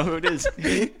 I already know who it is.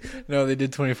 No, they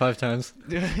did 25 times.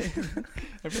 I'm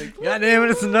like, God damn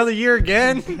it, it's another year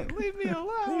again. Leave me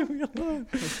alone.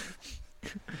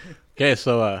 Okay,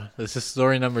 so this is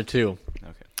story number 2.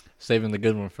 Okay. Saving the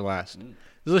good one for last. This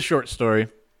is a short story.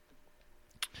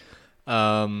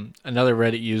 Another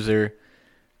Reddit user.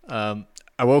 I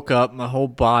woke up, my whole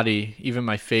body, even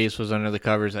my face was under the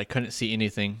covers. I couldn't see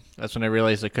anything. That's when I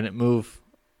realized I couldn't move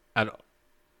at all.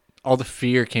 All the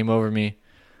fear came over me.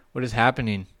 What is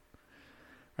happening?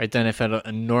 Right then, I felt an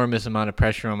enormous amount of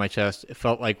pressure on my chest. It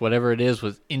felt like whatever it is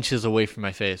was inches away from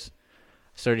my face.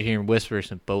 I started hearing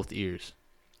whispers in both ears.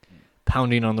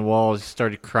 Pounding on the walls, I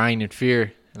started crying in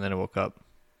fear, and then I woke up.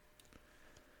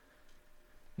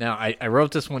 Now, I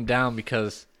wrote this one down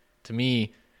because, to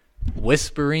me,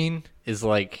 whispering is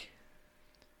like...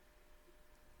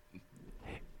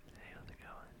 Hey, how's it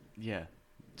going? Yeah.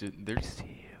 Dude,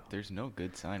 there's no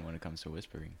good sign when it comes to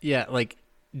whispering. Yeah, like,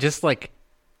 just like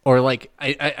Or like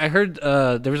I heard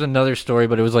there was another story,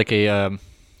 but it was like a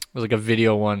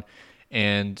video one,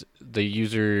 and the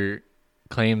user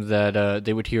claimed that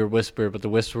they would hear a whisper, but the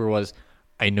whisper was,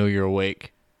 "I know you're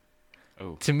awake."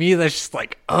 Oh, To me, that's just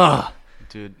like, ugh.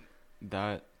 dude,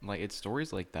 that like it's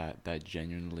stories like that that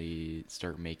genuinely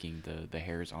start making the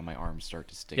hairs on my arms start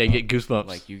to stick Yeah, up. you get goosebumps.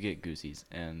 Like you get goosies,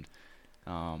 and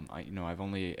I've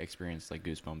only experienced like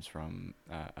goosebumps from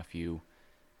a few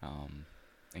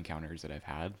encounters that I've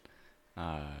had.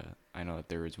 I know that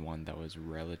there was one that was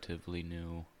relatively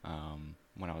new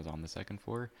when I was on the second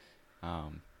floor.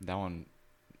 That one,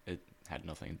 it had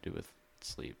nothing to do with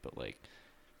sleep, but like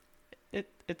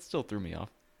it still threw me off.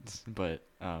 But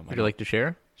Would you like to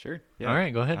share? sure, yeah. All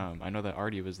right, go ahead. I know that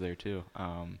Artie was there too.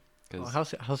 Oh,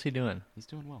 'Cause how's he doing? he's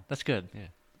doing well. That's good.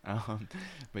 Yeah.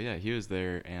 But yeah, he was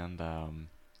there, and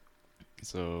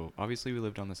so obviously we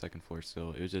lived on the second floor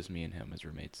still. It was just me and him as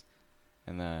roommates,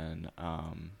 and then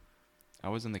I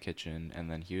was in the kitchen, and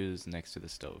then he was next to the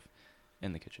stove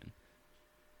in the kitchen.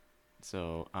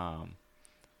 So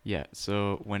yeah,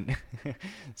 so when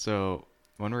so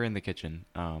when we were in the kitchen,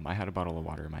 I had a bottle of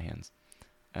water in my hands,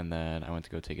 and then I went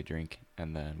to go take a drink,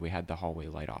 and then we had the hallway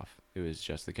light off. It was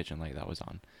just the kitchen light that was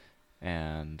on,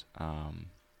 and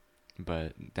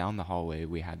but down the hallway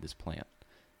we had this plant.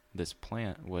 This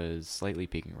plant was slightly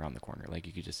peeking around the corner, like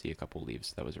you could just see a couple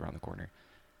leaves that was around the corner,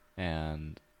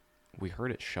 and we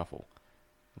heard it shuffle.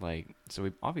 Like, so we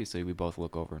both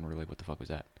look over and we're like, what the fuck was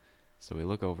that? So we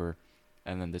look over,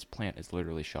 and then this plant is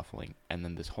literally shuffling, and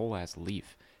then this whole ass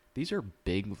leaf. These are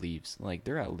big leaves, like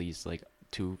they're at least like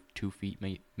 2 feet,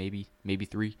 maybe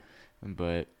 3,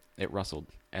 but it rustled,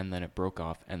 and then it broke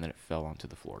off, and then it fell onto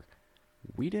the floor.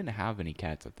 We didn't have any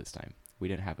cats at this time. We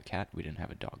didn't have a cat. We didn't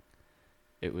have a dog.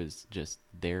 It was just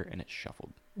there, and it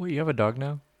shuffled. Wait, you have a dog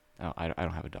now? Oh, I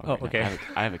don't have a dog. Oh, right now. okay.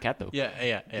 I have a cat though.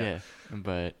 Yeah.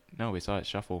 But no, we saw it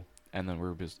shuffle, and then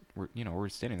we're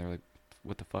standing there like,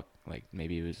 what the fuck? Like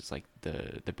maybe it was just like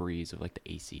the breeze of like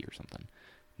the AC or something.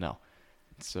 No,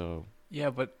 so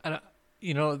Yeah, but I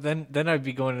don't, then I'd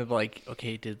be going to like,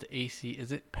 okay, did the AC,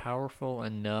 is it powerful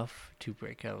enough to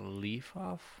break a leaf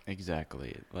off?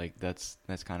 exactly, like that's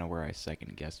kind of where I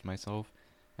second guessed myself,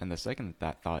 and the second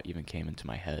that thought even came into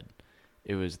my head,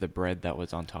 it was the bread that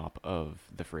was on top of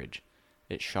the fridge.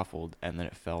 It shuffled, and then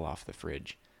it fell off the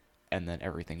fridge, and then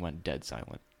everything went dead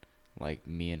silent. Like,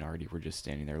 me and Artie were just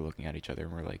standing there looking at each other,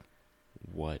 and we're like,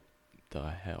 what the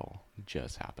hell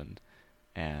just happened?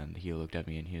 And he looked at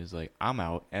me, and he was like, I'm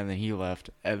out. And then he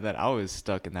left, and then I was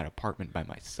stuck in that apartment by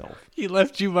myself. He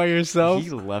left you by yourself?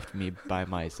 He left me by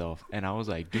myself, and I was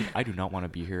like, dude, I do not want to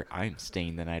be here. I'm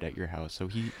staying the night at your house. So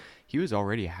he was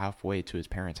already halfway to his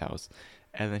parents' house,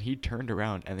 and then he turned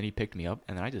around, and then he picked me up,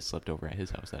 and then I just slept over at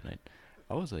his house that night.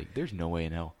 I was like, there's no way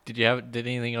in hell. Did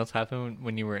anything else happen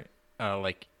when you were,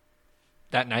 like,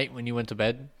 that night when you went to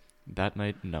bed? That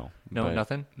night, no. No, But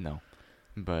nothing? No.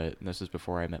 But this is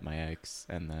before I met my ex,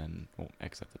 and then, well,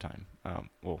 ex at the time.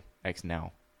 Ex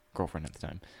now, girlfriend at the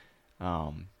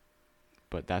time.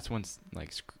 But that's when,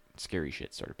 like, scary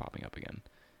shit started popping up again.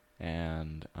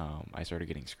 And I started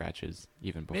getting scratches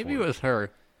even before. Maybe it was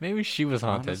her. Maybe she was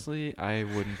haunted. Honestly, I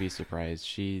wouldn't be surprised.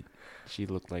 She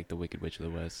looked like the Wicked Witch of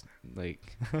the West.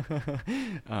 Like,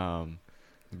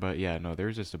 but yeah, no, there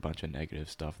was just a bunch of negative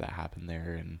stuff that happened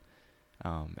there, and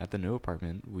at the new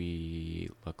apartment, we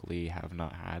luckily have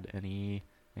not had any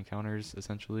encounters.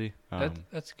 Essentially,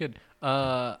 That's good.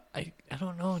 I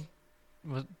don't know.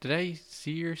 Did I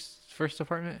see your first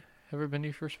apartment? Ever been to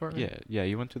your first apartment? yeah.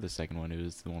 You went to the second one. It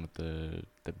was the one with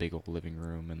the big old living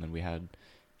room, and then we had,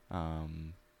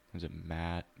 was it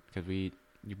Matt? Because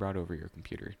you brought over your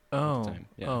computer. Oh. At the time.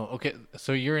 Yeah. Oh, okay.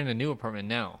 So you're in a new apartment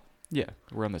now. Yeah,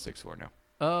 we're on the 6th floor now.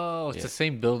 Oh, it's Yeah. the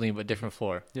same building but different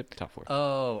floor. Yep, top floor.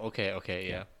 Oh, okay,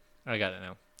 yeah. I got it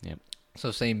now. Yep.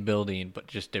 So same building but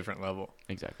just different level.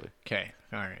 Exactly. Okay,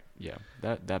 all right. Yeah,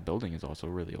 that building is also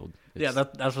really old. Yeah,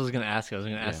 that's what I was gonna ask. I was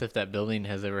gonna ask Yeah. if that building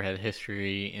has ever had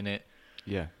history in it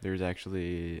Yeah, there's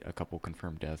actually a couple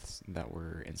confirmed deaths that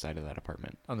were inside of that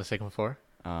apartment. on the second floor.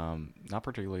 Not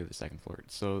particularly the second floor.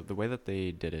 So the way that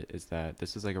they did it is that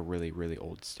this is like a really, really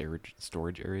old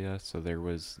storage area. So there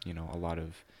was, a lot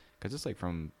of, because it's like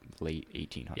from late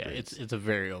 1800s. Yeah, it's a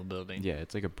very old building. Yeah,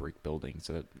 it's like a brick building,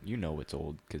 so it's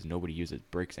old because nobody uses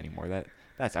bricks anymore.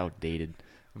 That's outdated.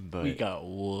 But we got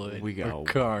wood. we got or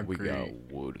concrete. we got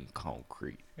wood and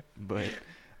concrete. But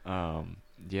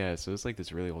yeah, so it's like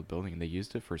this really old building, and they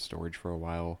used it for storage for a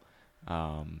while.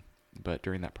 But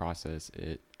during that process,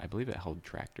 I believe it held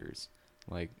tractors,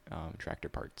 like tractor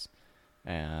parts.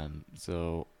 And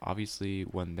so obviously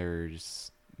when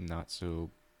there's not so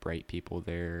bright people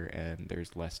there and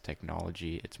there's less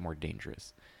technology, it's more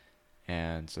dangerous.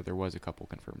 And so there was a couple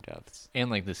confirmed deaths. And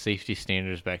like the safety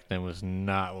standards back then was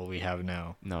not what we have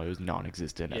now. No, it was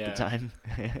non-existent at the time.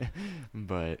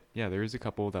 But yeah, there was a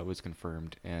couple that was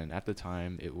confirmed, and at the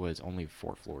time it was only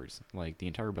 4 floors. Like the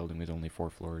entire building was only 4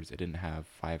 floors. It didn't have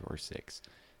 5 or 6.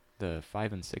 The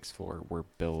 5 and 6 floor were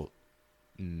built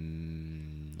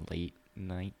late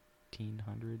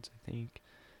 1900s, I think.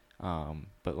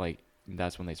 But like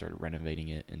that's when they started renovating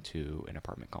it into an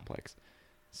apartment complex.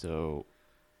 So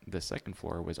the second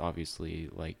floor was obviously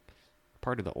like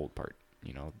part of the old part.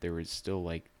 You know, there was still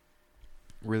like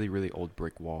really, really old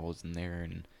brick walls in there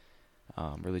and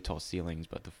really tall ceilings,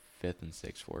 but the 5th and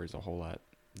 6th floor is a whole lot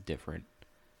different.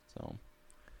 So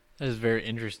that is very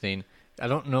interesting. I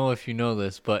don't know if you know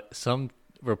this, but some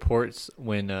reports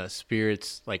when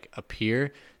spirits like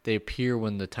appear, they appear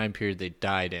when the time period they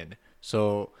died in.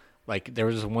 So like there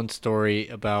was one story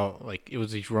about like it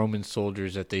was these Roman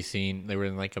soldiers that they seen. They were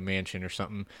in like a mansion or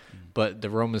something, but the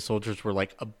Roman soldiers were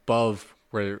like above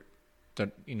where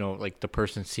the like the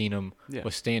person seen them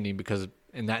was standing, because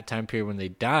in that time period when they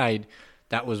died,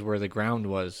 that was where the ground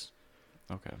was.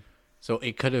 Okay. So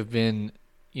it could have been,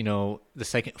 the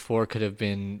second floor could have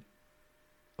been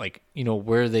like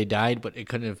where they died, but it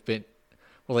couldn't have been.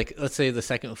 Well, like let's say the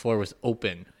second floor was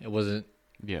open. It wasn't.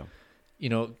 Yeah.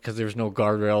 Because there's no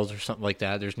guardrails or something like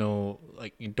that. There's no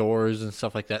like doors and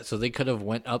stuff like that. So they could have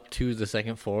went up to the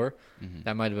second floor. Mm-hmm.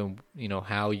 That might have been,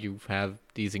 how you have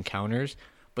these encounters.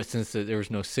 But since there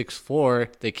was no 6th floor,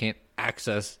 they can't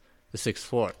access the 6th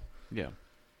floor. Yeah,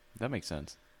 that makes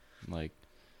sense. Like,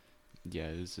 yeah,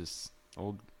 it was this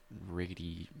old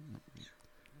rickety,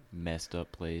 messed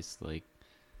up place. Like,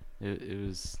 it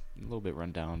was a little bit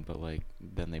run down, but like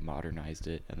then they modernized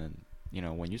it, and then.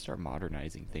 When you start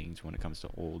modernizing things when it comes to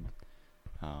old,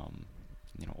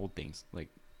 old things, like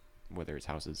whether it's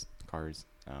houses, cars,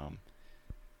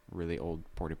 really old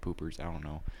porta poopers, I don't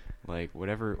know, like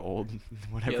whatever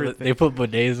they put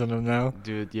bidets in them now.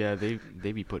 Dude, yeah, they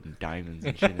be putting diamonds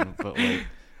and shit in them, but like,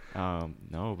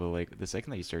 no, but like the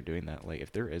second that you start doing that, like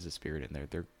if there is a spirit in there,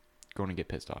 they're going to get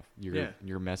pissed off.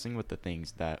 You're messing with the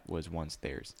things that was once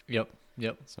theirs. Yep.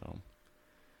 So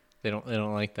they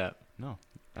don't like that. No.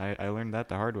 I learned that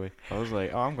the hard way. I was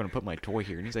like, I'm going to put my toy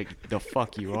here. And he's like, the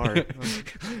fuck you are.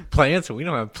 Plants? We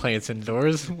don't have plants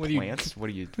indoors. Plants? What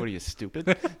are you,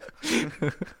 stupid?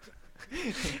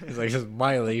 He's like, this is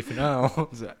my leaf now.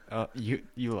 You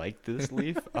like this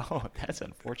leaf? Oh, that's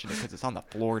unfortunate because it's on the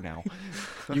floor now.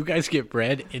 You guys get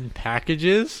bread in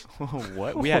packages?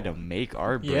 What? We had to make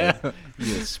our bread. Yeah.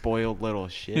 You spoiled little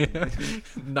shit. Yeah.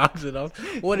 Knocks it off.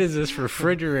 What is this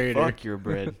refrigerator? Fuck your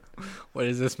bread. What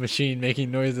is this machine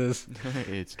making noises?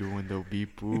 It's doing the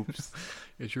beep boops.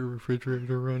 Is your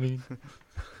refrigerator running?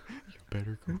 You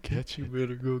better go get it. You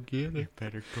better go get it. You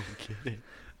better go get it.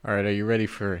 All right, are you ready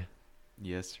for...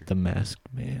 Yes, sir. The Masked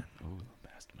Man? Oh, the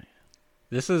Masked Man.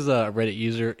 This is a Reddit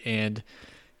user, and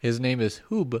his name is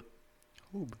Hoob.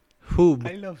 Hoob.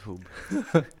 I love Hoob.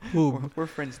 Hoob. We're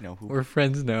friends now, Hoob. We're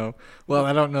friends now. Well,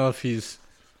 I don't know if he's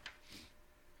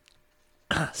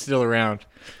still around.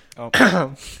 Oh.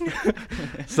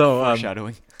 So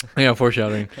foreshadowing. Yeah,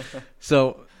 foreshadowing.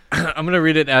 So I'm gonna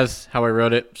read it as how I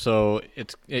wrote it. So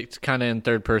it's kind of in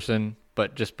third person,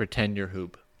 but just pretend you're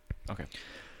Hoob. Okay.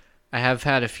 I have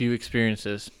had a few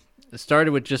experiences. It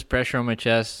started with just pressure on my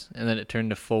chest, and then it turned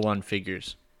to full-on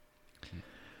figures.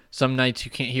 Some nights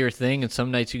you can't hear a thing, and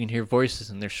some nights you can hear voices,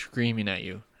 and they're screaming at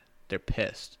you. They're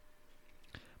pissed.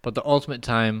 But the ultimate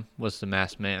time was the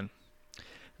Masked Man.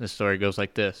 And the story goes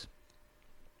like this.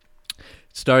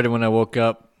 It started when I woke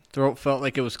up. Throat felt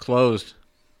like it was closed.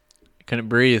 I couldn't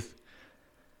breathe.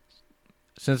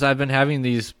 Since I've been having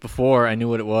these before, I knew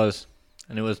what it was.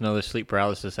 I knew it was another sleep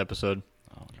paralysis episode.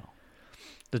 Oh, no.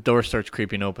 The door starts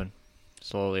creeping open,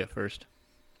 slowly at first.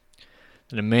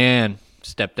 Then a man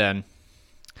stepped in.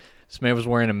 This man was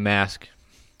wearing a mask.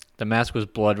 The mask was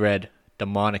blood red,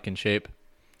 demonic in shape.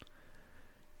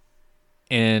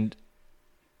 And,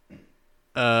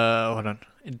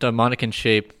 demonic in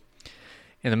shape.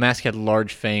 And the mask had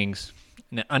large fangs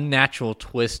and an unnatural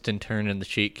twist and turn in the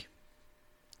cheek.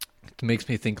 It makes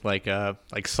me think like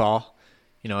Saw.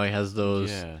 He has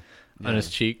those on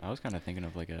his cheek. I was kind of thinking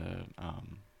of like an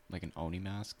Oni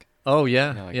mask. Oh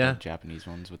yeah, the Japanese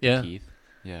ones with the teeth.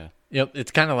 Yeah. Yep,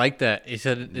 it's kind of like that. He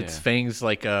said it's fangs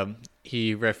like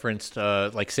he referenced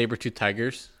like saber-toothed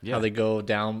tigers. Yeah. How they go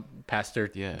down past their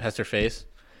face.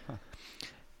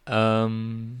 Huh.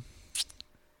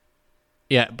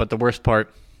 Yeah, but the worst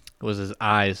part was his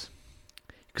eyes.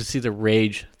 You could see the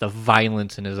rage, the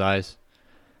violence in his eyes.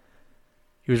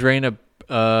 He was wearing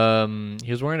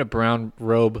He was wearing a brown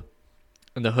robe,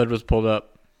 and the hood was pulled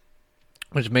up,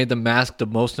 which made the mask the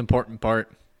most important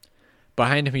part.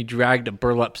 Behind him, he dragged a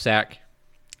burlap sack.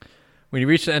 When he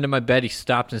reached the end of my bed, he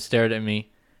stopped and stared at me,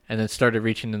 and then started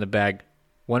reaching in the bag.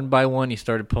 One by one, he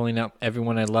started pulling out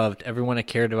everyone I loved, everyone I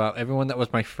cared about, everyone that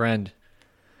was my friend.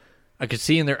 I could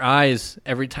see in their eyes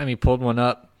every time he pulled one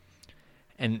up.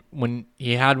 And when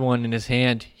he had one in his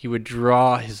hand, he would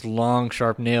draw his long,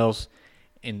 sharp nails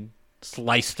and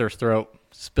slice their throat,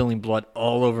 spilling blood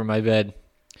all over my bed.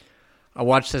 I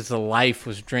watched as the life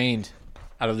was drained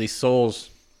out of these souls.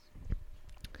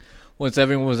 Once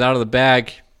everyone was out of the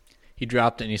bag, he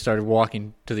dropped it and he started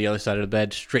walking to the other side of the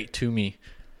bed, straight to me.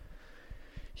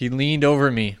 He leaned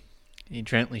over me and he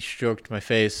gently stroked my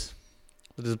face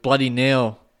with his bloody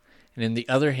nail, and in the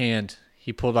other hand,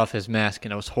 he pulled off his mask,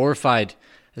 and I was horrified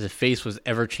as the face was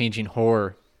ever-changing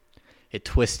horror. It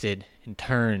twisted and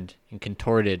turned and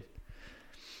contorted.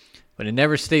 But it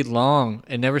never stayed long.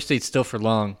 It never stayed still for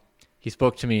long. He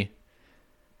spoke to me.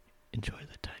 Enjoy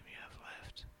the time you have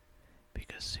left,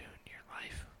 because soon your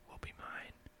life will be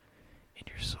mine, and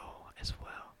your soul as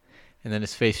well. And then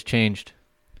his face changed,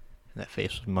 and that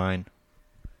face was mine.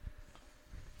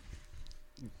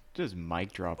 Just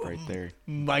mic drop right there.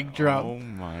 Mic drop. Oh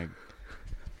my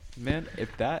man!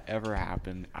 If that ever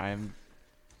happened, I'm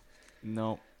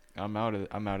out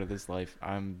of this life.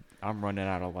 I'm running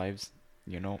out of lives.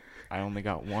 You know, I only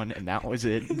got one, and that was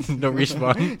it. No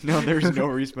respawn. No, there's no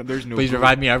respawn. There's no. Please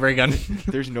revive me, I have a gun.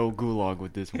 There's no gulag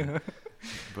with this one.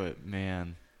 But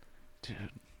man, dude,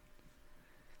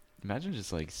 imagine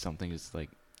just like something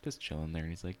just chilling there,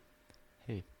 and he's like,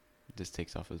 "Hey," just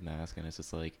takes off his mask, and it's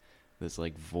just like this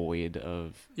like void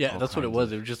of. Yeah, that's what it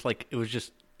was. It was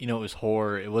just it was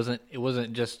horror. It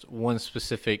wasn't just one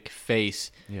specific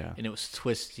face. Yeah. And it was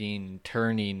twisting,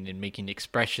 turning, and making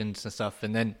expressions and stuff,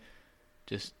 and then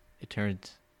just it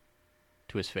turned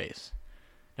to his face.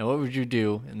 Now, what would you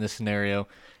do in this scenario?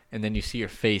 And then you see your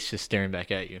face just staring back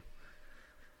at you.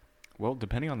 Well,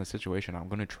 depending on the situation, I'm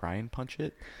gonna try and punch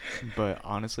it, but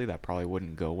honestly, that probably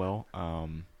wouldn't go well.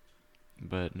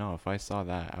 But no, if I saw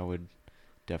that, I would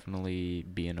definitely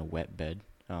be in a wet bed.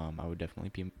 I would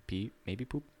definitely pee, maybe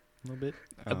poop a little bit.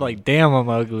 I'm like, damn, I'm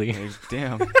ugly.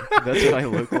 Damn, that's what I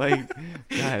look like.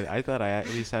 God, I thought I at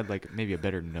least had like maybe a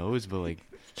better nose, but like,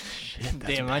 shit,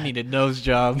 Damn, bad. I need a nose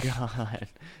job. God,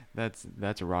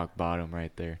 that's rock bottom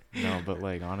right there. No, but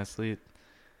like honestly,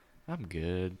 I'm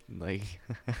good. Like,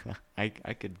 I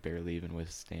could barely even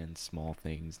withstand small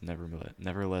things.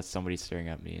 Nevertheless, somebody staring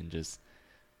at me and just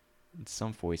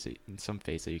some face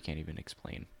that you can't even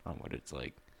explain on what it's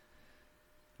like.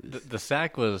 The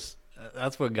sack was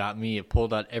that's what got me. It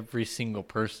pulled out every single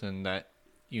person that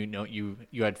you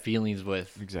had feelings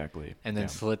with. Exactly. And then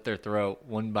slit their throat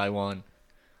one by one.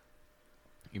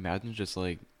 Imagine just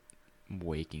like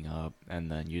waking up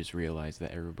and then you just realize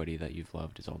that everybody that you've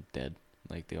loved is all dead.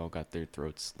 Like they all got their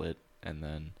throats slit, and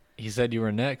then he said you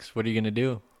were next. What are you gonna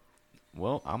do?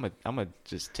 Well, I'm a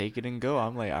just take it and go.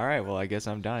 I'm like, all right, well, I guess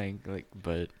I'm dying. Like,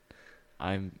 but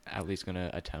I'm at least gonna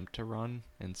attempt to run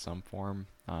in some form.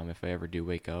 If I ever do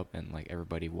wake up and like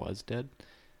everybody was dead,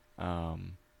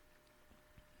 I'm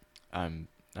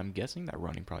guessing that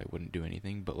running probably wouldn't do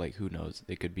anything. But like, who knows?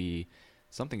 It could be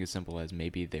something as simple as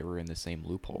maybe they were in the same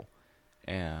loophole,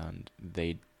 and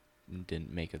they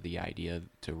didn't make the idea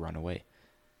to run away.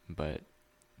 But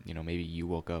maybe you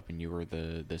woke up and you were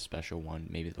the special one,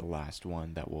 maybe the last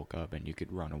one that woke up, and you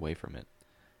could run away from it.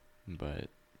 But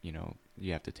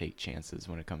you have to take chances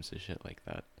when it comes to shit like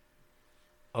that.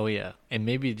 Oh yeah, and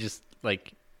maybe just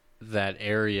like that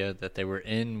area that they were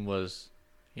in was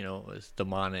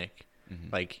demonic. Mm-hmm.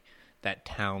 Like that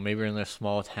town, maybe in a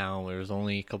small town where there was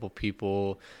only a couple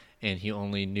people, and he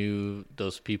only knew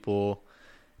those people,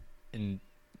 and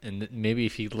maybe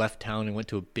if he left town and went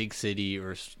to a big city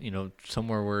or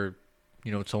somewhere where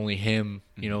it's only him,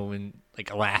 mm-hmm. In like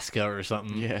Alaska or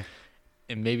something, yeah,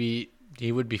 and maybe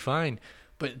he would be fine.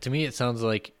 But to me, it sounds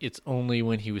like it's only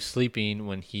when he was sleeping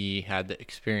when he had the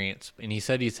experience. And he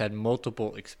said he's had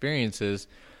multiple experiences,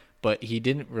 but he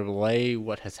didn't relay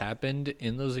what has happened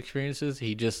in those experiences.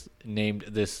 He just named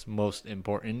this most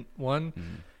important one.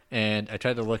 Mm-hmm. And I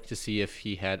tried to look to see if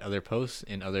he had other posts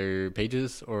in other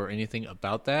pages or anything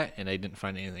about that, and I didn't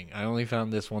find anything. I only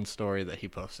found this one story that he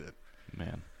posted.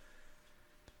 Man.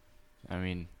 I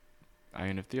mean,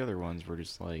 if the other ones were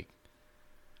just like,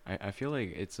 I feel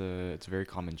like it's a very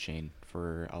common chain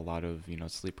for a lot of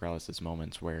sleep paralysis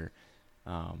moments where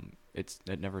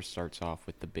it never starts off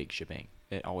with the big shebang.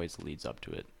 It always leads up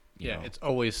to it. You know? It's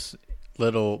always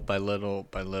little by little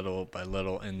by little by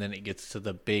little, and then it gets to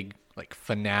the big like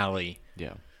finale.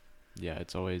 Yeah. Yeah,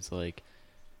 it's always like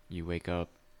you wake up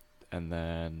and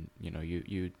then,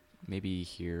 you maybe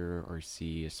hear or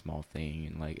see a small thing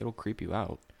and like it'll creep you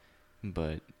out,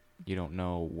 but you don't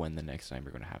know when the next time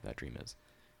you're going to have that dream is.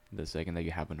 The second that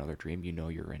you have another dream, you know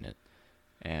you're in it.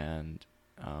 And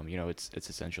it's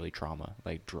essentially trauma,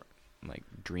 like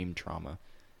dream trauma,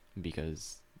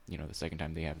 because the second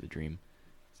time they have the dream,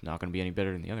 it's not going to be any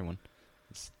better than the other one.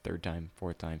 It's third time,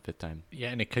 fourth time, fifth time. Yeah,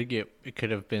 and it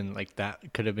could have been like that.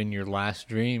 It could have been your last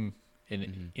dream,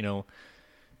 and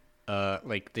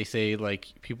like they say, like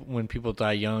when people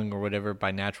die young or whatever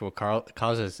by natural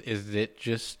causes, is it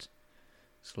just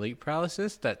sleep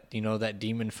paralysis that that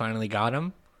demon finally got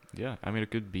him? Yeah, I mean,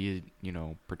 it could be,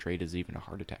 portrayed as even a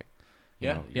heart attack.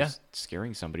 Yeah.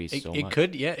 Scaring somebody It so it much.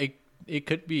 could it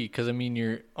could be because I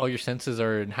mean all your senses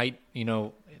are in height.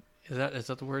 Is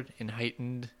that the word, in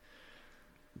heightened?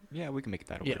 Yeah, we can make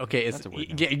that a Yeah. word. Okay. That's a word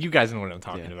now. Yeah. You guys know what I'm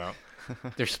talking Yeah.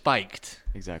 about. They're spiked.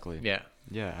 Exactly. Yeah.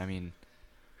 Yeah, I mean,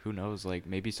 who knows? Like,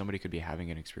 maybe somebody could be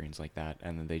having an experience like that,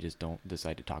 and then they just don't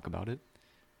decide to talk about it,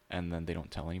 and then they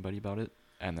don't tell anybody about it,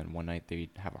 and then one night they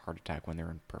have a heart attack when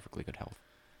they're in perfectly good health.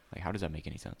 Like, how does that make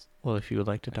any sense? Well, if you would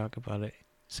like to talk about it,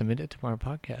 submit it to our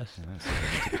podcast. Yeah, so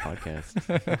to the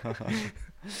podcast.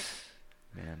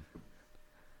 Man.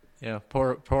 Yeah.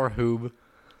 Poor Hoob.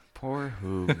 Poor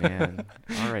Hoob, man.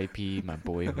 R.I.P. my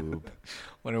boy Hoob.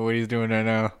 Wonder what he's doing right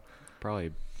now.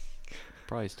 Probably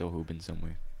still hooping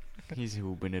somewhere. He's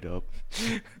hooping it up.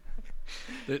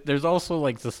 There's also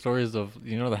like the stories of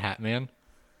the Hat Man.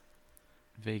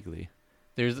 Vaguely.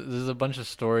 There's a bunch of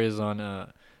stories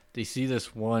on they see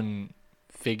this one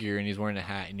figure and he's wearing a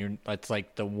hat and that's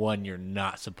like the one you're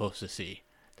not supposed to see.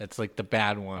 That's like the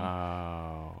bad one.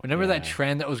 Oh. Remember yeah. that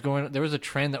trend that was going? There was a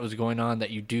trend that was going on that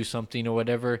you do something or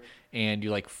whatever and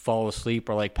you like fall asleep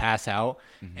or like pass out,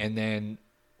 and then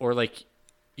or like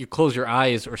you close your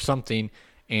eyes or something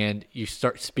and you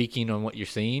start speaking on what you're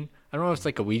seeing. I don't know if it's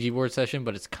like a Ouija board session,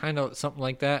 but it's kind of something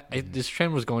like that. This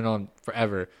trend was going on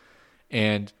forever,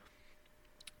 and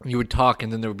you would talk,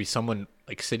 and then there would be someone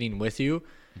like sitting with you,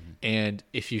 and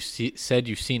if you said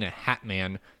you've seen a Hat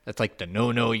Man, that's like the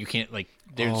no, you can't, like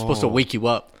they're supposed to wake you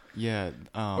up Yeah.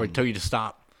 or tell you to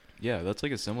stop. Yeah, that's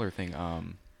like a similar thing.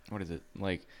 What is it?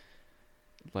 Like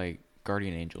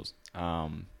guardian angels.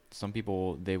 Some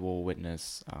people, they will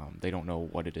witness, they don't know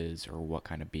what it is or what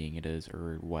kind of being it is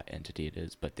or what entity it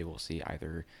is, but they will see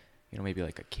either, maybe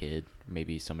like a kid,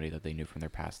 maybe somebody that they knew from their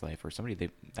past life, or somebody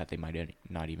that they might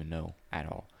not even know at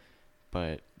all.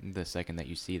 But the second that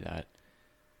you see that,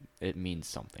 it means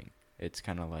something. It's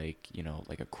kind of like,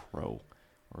 like a crow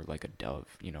or like a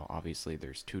dove. Obviously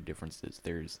there's two differences.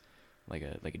 There's like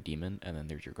a demon, and then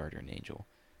there's your guardian angel.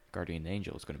 Guardian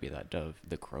angel is going to be that dove.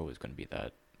 The crow is going to be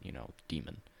that,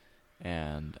 demon.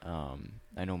 And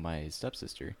I know my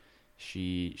stepsister,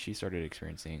 she started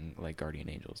experiencing like guardian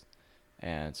angels,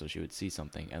 and so she would see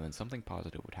something, and then something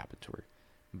positive would happen to her.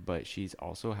 But she's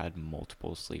also had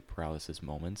multiple sleep paralysis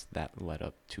moments that led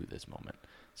up to this moment.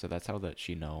 So that's how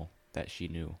she knew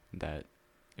that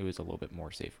it was a little bit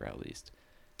more safer, at least.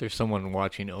 There's someone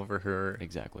watching over her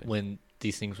Exactly. when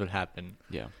these things would happen.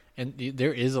 Yeah. And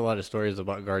there is a lot of stories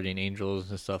about guardian angels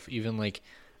and stuff. Even like,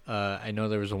 I know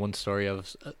there was one story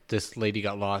of this lady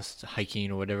got lost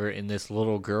hiking or whatever, and this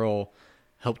little girl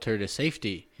helped her to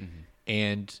safety.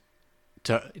 And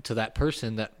to that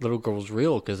person, that little girl was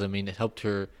real, because I mean it helped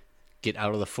her get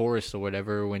out of the forest or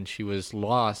whatever when she was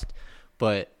lost.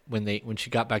 But when she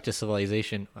got back to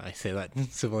civilization, I say that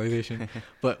civilization,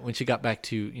 but when she got back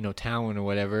to town or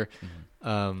whatever,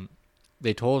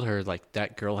 they told her like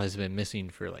that girl has been missing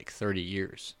for like 30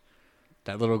 years.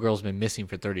 That little girl's been missing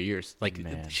for 30 years. Like,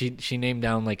 Man. she named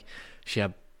down, like, she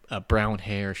had brown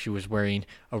hair. She was wearing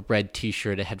a red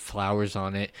T-shirt. It had flowers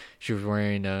on it. She was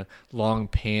wearing long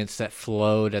pants that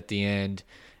flowed at the end,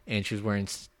 and she was wearing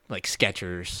like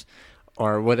Skechers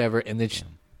or whatever. And then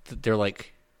they're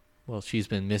like, well, she's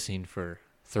been missing for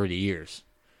 30 years.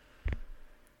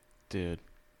 Dude.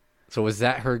 So was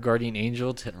that her guardian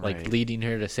angel like Right. leading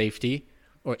her to safety,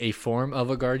 or a form of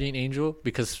a guardian angel?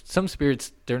 Because some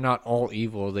spirits, they're not all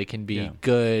evil. They can be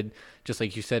good. Just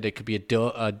like you said, it could be a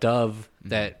dove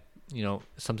that,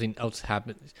 something else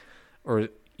happens, or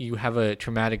you have a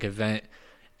traumatic event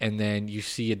and then you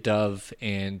see a dove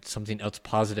and something else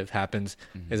positive happens.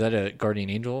 Is that a guardian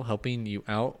angel helping you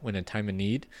out when in time of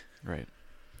need? Right.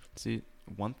 See,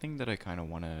 one thing that I kind of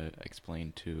want to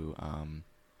explain to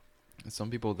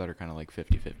some people that are kind of like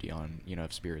 50-50 on,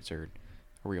 if spirits are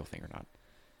a real thing or not.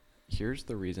 Here's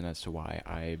the reason as to why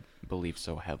I believe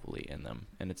so heavily in them.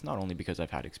 And it's not only because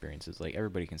I've had experiences. Like,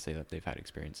 everybody can say that they've had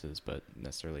experiences, but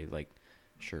necessarily, like,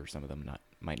 sure, some of them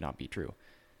might not be true.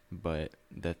 But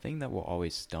the thing that will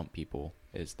always stump people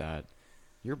is that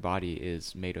your body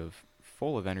is made of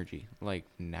full of energy, like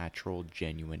natural,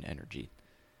 genuine energy.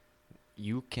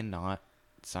 You cannot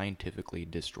scientifically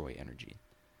destroy energy.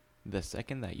 The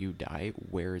second that you die,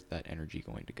 where is that energy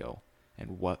going to go?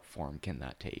 And what form can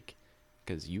that take?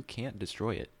 Because you can't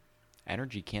destroy it.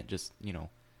 Energy can't just,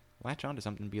 latch onto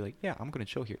something and be like, yeah, I'm going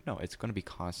to chill here. No, it's going to be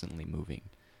constantly moving,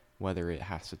 whether it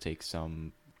has to take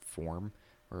some form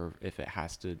or if it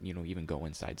has to, even go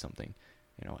inside something.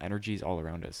 Energy is all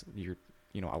around us.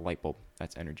 A light bulb,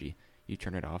 that's energy. You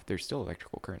turn it off, there's still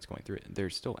electrical currents going through it.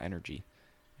 There's still energy.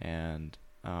 And,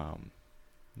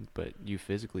 but you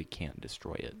physically can't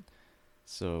destroy it.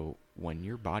 So when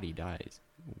your body dies,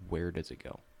 where does it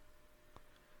go?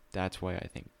 That's why I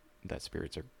think that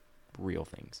spirits are real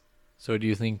things. So do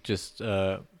you think just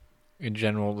in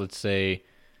general, let's say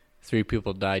 3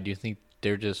 people died, do you think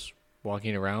they're just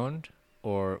walking around,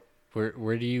 or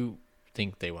where do you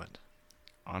think they went?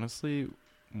 Honestly,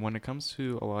 when it comes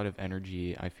to a lot of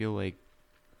energy, I feel like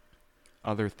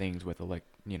other things with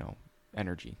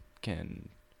energy can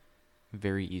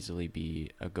very easily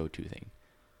be a go-to thing.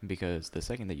 Because the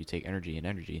second that you take energy and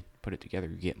energy, put it together,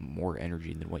 you get more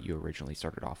energy than what you originally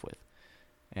started off with.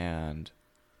 And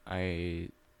I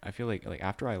feel like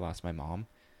after I lost my mom,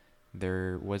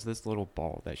 there was this little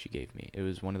ball that she gave me. It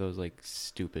was one of those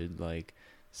stupid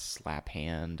slap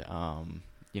hand,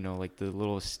 like the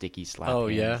little sticky slap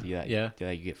hands. Yeah.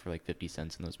 That you get for 50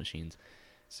 cents in those machines.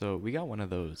 So we got one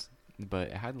of those, but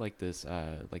it had this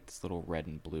little red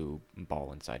and blue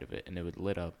ball inside of it, and it would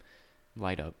light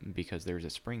up because there was a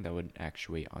spring that would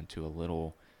actuate onto a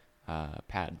little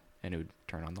pad, and it would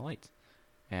turn on the lights.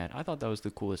 And I thought that was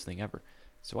the coolest thing ever.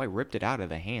 So I ripped it out of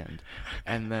the hand,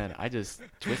 and then I just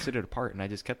twisted it apart, and I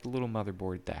just kept the little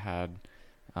motherboard that had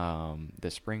the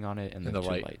spring on it and the 2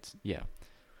 lights. Yeah.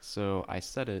 So I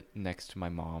set it next to my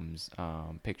mom's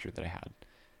picture that I had,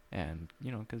 and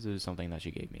because it was something that she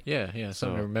gave me. Yeah,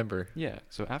 something to remember. Yeah.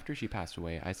 So after she passed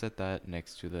away, I set that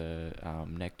next to the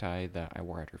necktie that I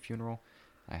wore at her funeral.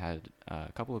 I had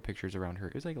a couple of pictures around her.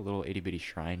 It was like a little itty bitty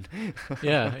shrine.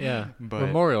 Yeah. But,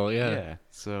 memorial. Yeah.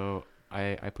 So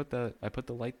I put the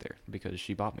light there because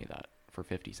she bought me that for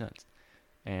 50 cents.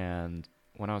 And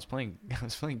when I was playing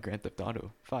Grand Theft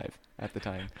Auto 5 at the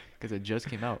time because it just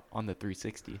came out on the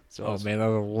 360. So that was a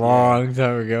long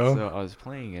time ago. So I was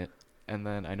playing it, and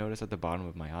then I noticed at the bottom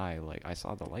of my eye, I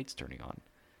saw the lights turning on.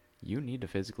 You need to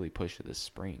physically push this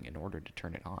spring in order to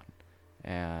turn it on.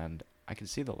 And I can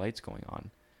see the lights going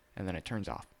on, and then it turns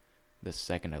off the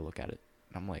second I look at it.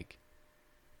 And I'm like,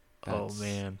 oh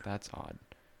man, that's odd.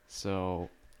 So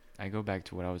I go back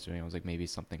to what I was doing. I was like, maybe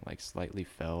something slightly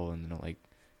fell and then it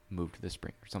moved to the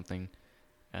spring or something.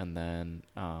 And then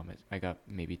I got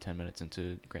maybe 10 minutes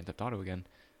into Grand Theft Auto again.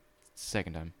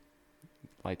 Second time,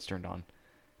 lights turned on.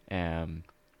 And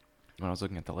when I was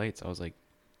looking at the lights, I was like,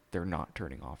 they're not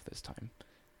turning off this time.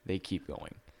 They keep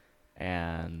going.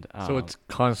 And so it's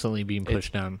constantly being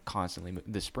pushed down. Constantly.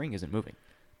 The spring isn't moving,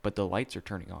 but the lights are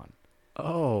turning on.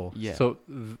 Oh. Yeah. So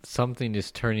something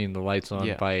is turning the lights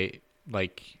on by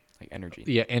energy.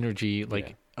 Yeah, energy,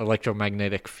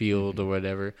 electromagnetic field or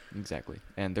whatever. Exactly.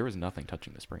 And there was nothing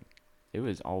touching the spring. It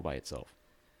was all by itself.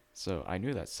 So I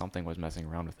knew that something was messing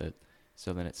around with it.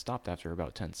 So then it stopped after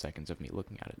about 10 seconds of me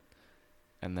looking at it.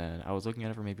 And then I was looking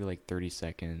at it for maybe 30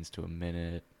 seconds to a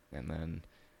minute. And then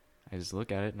I just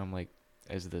look at it and I'm like,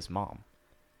 is this Mom?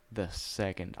 The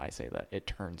second I say that, it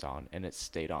turns on, and it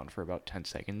stayed on for about 10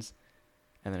 seconds.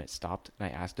 And then it stopped, and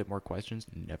I asked it more questions,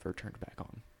 never turned back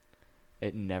on.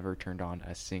 It never turned on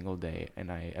a single day,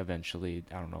 and I eventually,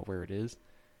 I don't know where it is,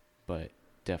 but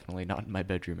definitely not in my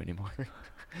bedroom anymore.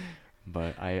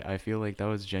 But I feel like that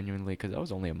was genuinely, because that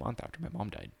was only a month after my mom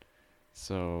died.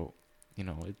 So,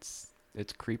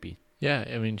 it's creepy. Yeah,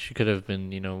 I mean, she could have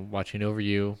been, watching over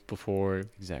you before.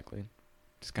 Exactly.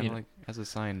 It's kind of as a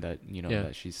sign that,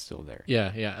 that she's still there.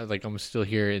 Yeah, I'm still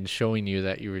here, and showing you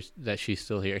that she's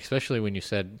still here, especially when you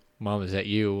said, Mom, is that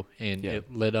you? And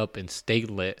it lit up and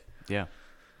stayed lit. Yeah.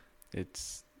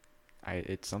 It's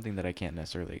something that I can't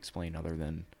necessarily explain other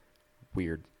than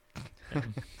weird.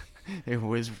 It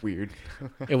was weird.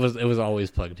 It was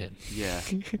always plugged in. Yeah.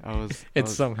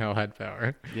 Somehow had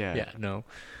power. Yeah. Yeah, no.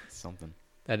 Something.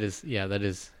 That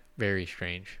is very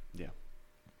strange. Yeah.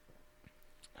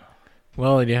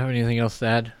 Well, do you have anything else to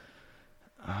add?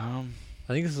 I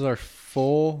think this is our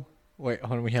full... Wait,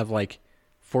 hold on. We have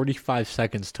 45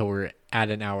 seconds till we're at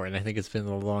an hour, and I think it's been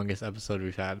the longest episode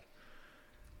we've had.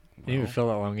 Didn't even feel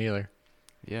that long either.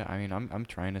 Yeah, I mean, I'm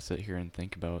trying to sit here and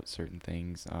think about certain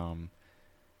things.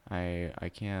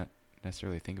 I can't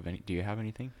necessarily think of any. Do you have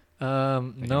anything?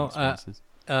 No.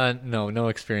 No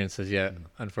experiences yet,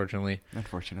 unfortunately.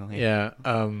 Unfortunately. Yeah.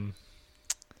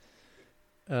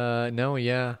 No,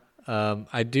 yeah.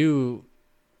 I do.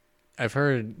 I've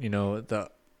heard,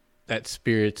 that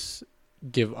spirits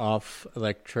give off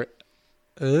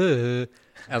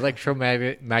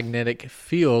electromagnetic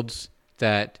fields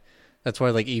that's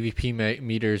why like EVP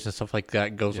meters and stuff like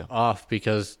that goes off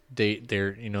because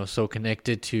they're so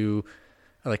connected to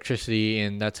electricity,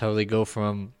 and that's how they go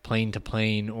from plane to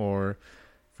plane or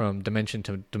from dimension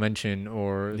to dimension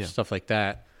or stuff like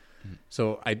that.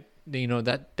 So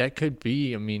that could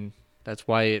be, I mean, that's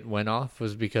why it went off,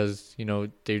 was because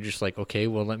they're just like, okay,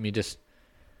 well, let me just,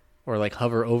 or like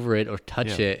hover over it or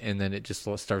touch it, and then it just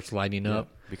starts lighting up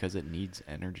because it needs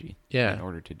energy in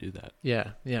order to do that.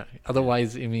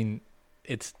 Otherwise, I mean,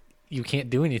 you can't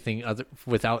do anything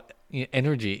without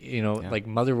energy. Like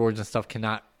motherboards and stuff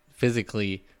cannot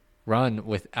physically run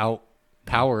without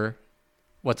power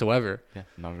whatsoever.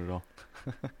 Not at all.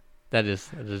 that is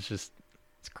just,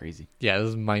 it's crazy. This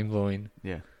is mind-blowing.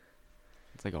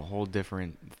 It's like a whole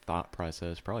different thought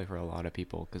process probably for a lot of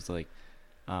people, because like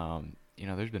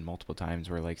there's been multiple times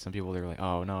where like some people, they're like,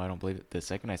 oh no, I don't believe it. The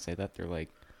second I say that, they're like,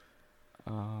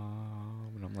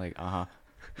 and I'm like,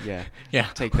 yeah,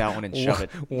 take that one and shove it.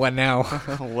 What now?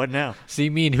 What now? See,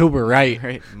 me and Huber,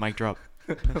 right? Mic drop.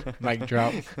 Mic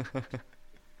drop.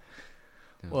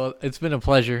 Well, it's been a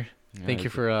pleasure. Thank you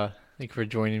for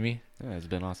joining me. Yeah, it's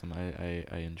been awesome.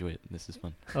 I enjoy it. This is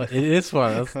fun. Oh, it is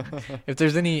fun. If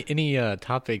there's any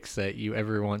topics that you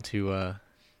ever want to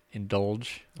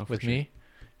indulge with me,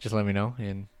 just let me know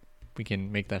and we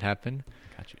can make that happen.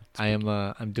 Got you.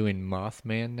 I'm doing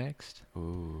Mothman next.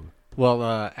 Ooh. Well,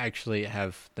 actually,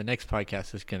 the next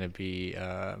podcast is going to be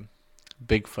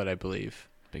Bigfoot, I believe.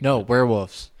 Bigfoot. No,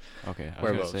 werewolves. Okay, I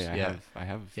was going to say I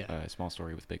have a small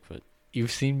story with Bigfoot.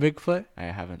 You've seen Bigfoot? I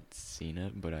haven't seen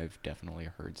it, but I've definitely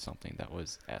heard something that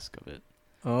was esque of it.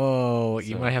 Oh, so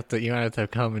you might have to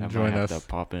come and join us. To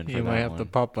pop in. You might have to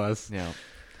pop us. Yeah.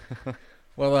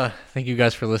 Well, thank you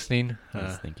guys for listening.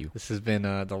 Yes, thank you. This has been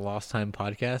the Lost Time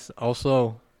podcast.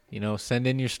 Also, send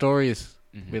in your stories.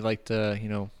 Mm-hmm. We'd like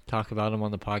to, talk about them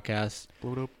on the podcast.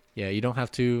 Blow it up. Yeah, you don't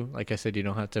have to, like I said, you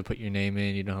don't have to put your name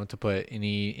in. You don't have to put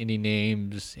any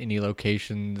names, any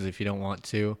locations if you don't want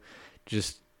to.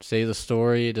 Just say the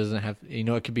story. It doesn't have,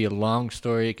 it could be a long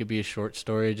story. It could be a short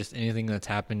story. Just anything that's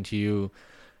happened to you,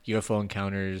 UFO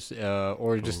encounters,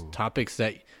 or just topics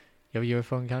that, you have a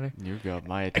UFO encounter? You got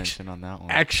my attention on that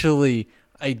one. Actually,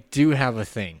 I do have a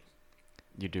thing.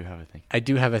 You do have a thing? I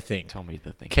do have a thing. Tell me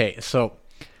the thing. Okay, so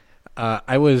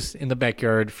I was in the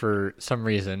backyard for some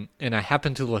reason, and I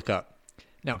happened to look up.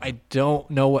 Now, I don't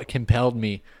know what compelled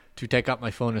me to take out my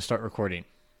phone and start recording.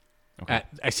 Okay.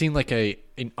 I seen like an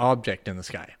object in the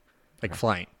sky, like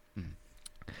flying.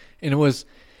 Mm-hmm. And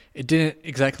it didn't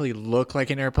exactly look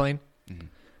like an airplane,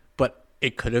 but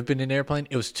it could have been an airplane.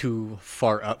 It was too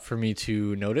far up for me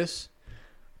to notice,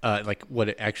 like what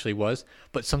it actually was.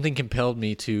 But something compelled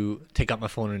me to take out my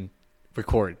phone and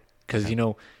record, because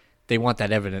they want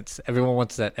that evidence. Everyone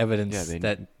wants that evidence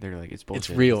that they're like, it's bullshit.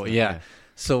 It's real. Yeah.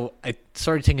 So I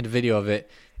started taking a video of it,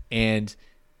 and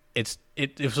it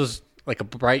was like a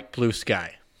bright blue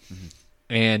sky,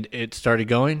 and it started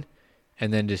going,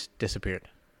 and then just disappeared,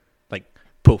 like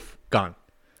poof, gone.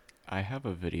 I have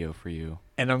a video for you,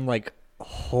 and I'm like,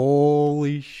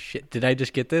 holy shit! Did I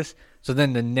just get this? So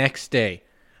then the next day,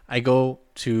 I go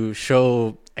to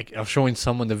show. I was showing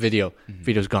someone the video.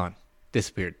 Video's gone,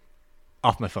 disappeared,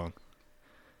 off my phone.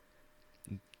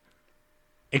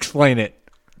 Explain it.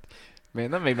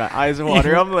 Man, that made my eyes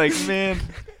water. I'm like, man,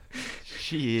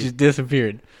 shit. Just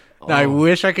disappeared. Now, I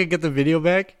wish I could get the video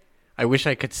back. I wish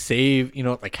I could save,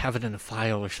 like have it in a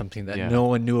file or something that no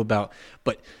one knew about.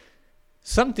 But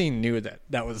something knew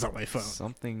that was on my phone.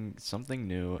 Something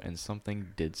new, and something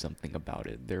did something about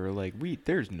it. They were like,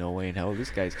 there's no way in hell this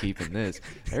guy's keeping this.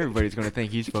 Everybody's going to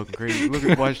think he's fucking crazy.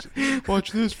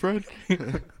 Watch this, Fred.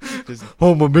 Just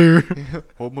hold my beer.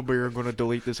 Hold my beer. I'm going to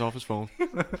delete this off his phone.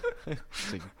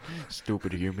 It's like,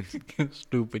 stupid humans.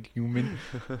 Stupid human.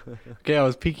 Okay, I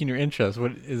was piquing your interest.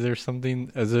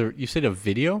 You said a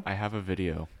video? I have a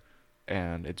video.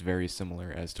 And it's very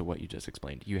similar as to what you just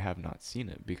explained. You have not seen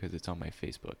it because it's on my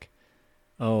Facebook.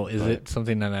 Oh, is it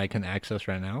something that I can access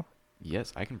right now?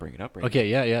 Yes, I can bring it up right now.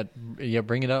 Okay, yeah,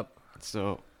 bring it up.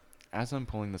 So, as I'm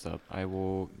pulling this up, I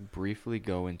will briefly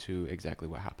go into exactly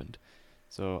what happened.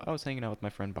 So, I was hanging out with my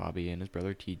friend Bobby and his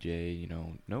brother TJ,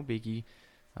 no biggie.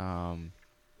 And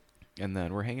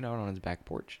then we're hanging out on his back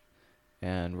porch.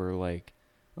 And we're like,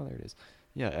 oh, there it is.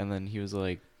 Yeah, and then he was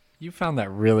like, you found that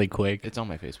really quick. It's on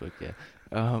my Facebook, yeah.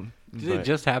 Did it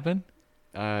just happen?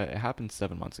 It happened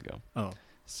 7 months ago. Oh.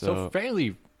 So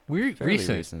fairly weird, fairly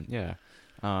recent. yeah.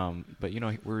 But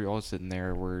we were all sitting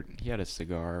there. He had a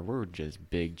cigar. We were just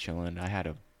big chilling. I had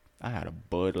a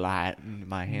Bud Light in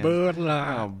my hand. Bud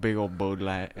Light. Oh, big old Bud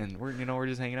Light, and we're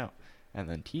just hanging out. And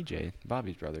then TJ,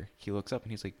 Bobby's brother, he looks up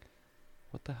and he's like,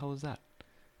 "What the hell is that?"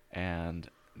 And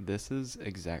this is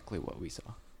exactly what we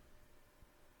saw.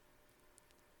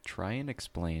 Try and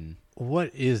explain.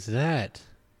 What is that?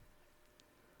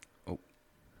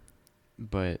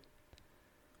 But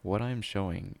what I'm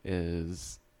showing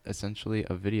is essentially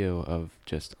a video of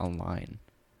just a line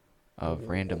of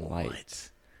random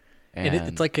lights. And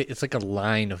it's like a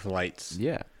line of lights.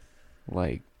 Yeah.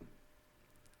 Like,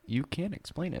 you can't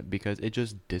explain it because it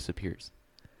just disappears.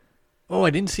 Oh, I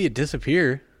didn't see it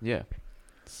disappear. Yeah.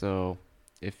 So,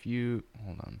 if you...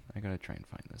 Hold on. I gotta try and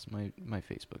find this. My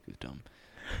Facebook is dumb.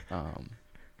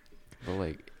 But,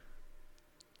 like,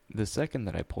 the second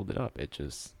that I pulled it up, it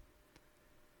just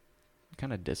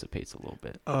kind of dissipates a little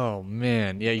bit. Oh,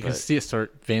 man. Yeah, you can see it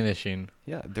start vanishing.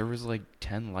 Yeah, there was like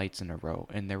 10 lights in a row,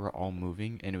 and they were all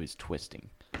moving, and it was twisting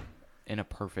in a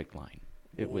perfect line.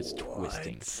 It was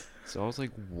twisting. So I was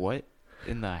like, what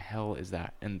in the hell is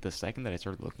that? And the second that I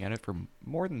started looking at it for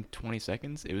more than 20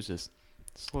 seconds, it was just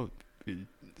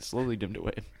slowly dimmed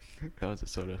away. That was a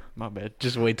soda. My bad.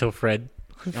 Just wait till Fred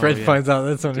finds out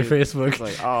that's on your Facebook. It's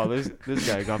like, oh, this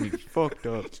guy got me fucked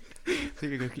up.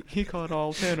 He caught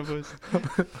all 10 of us.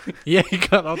 Yeah, he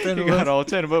caught all 10 of us. He got all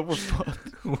 10 of us. We're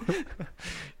fucked.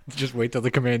 Just wait till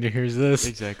the commander hears this.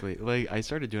 Exactly. Like, I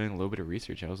started doing a little bit of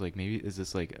research. I was like, maybe is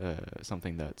this like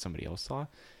something that somebody else saw?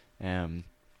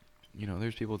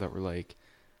 There's people that were like,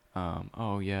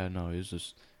 oh yeah, no, it was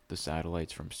just the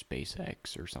satellites from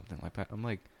SpaceX or something like that. I'm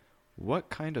like, what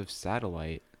kind of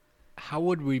satellite? How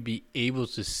would we be able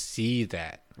to see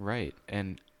that? Right.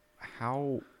 And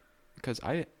how? Because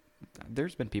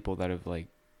there's been people that have like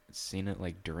seen it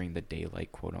like during the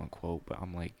daylight, quote unquote, but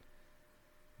I'm like,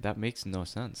 that makes no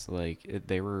sense. Like,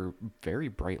 they were very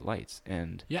bright lights,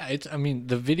 and yeah,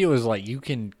 the video is like, you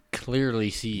can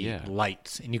clearly see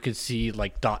lights, and you can see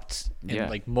like dots and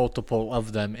like multiple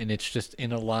of them, and it's just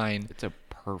in a line. It's a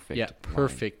perfect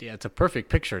perfect line. Yeah, it's a perfect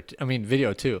picture.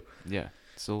 Video too. Yeah.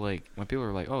 So like, when people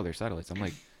are like, oh, they're satellites, I'm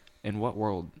like, in what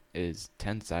world is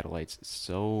 10 satellites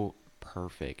so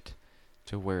perfect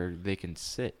to where they can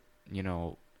sit, I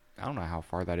don't know how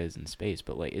far that is in space,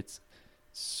 but like, it's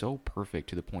so perfect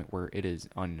to the point where it is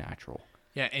unnatural.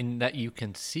 Yeah, and that you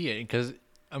can see it, because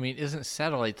isn't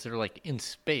satellites, they're like in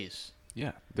space?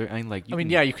 Yeah,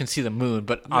 you can see the moon,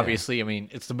 but obviously,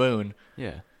 it's the moon.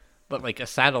 Yeah, but like a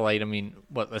satellite,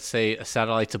 let's say a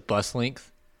satellite's a bus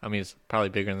length. It's probably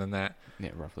bigger than that. Yeah,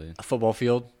 roughly. A football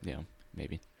field. Yeah,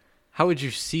 maybe. How would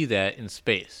you see that in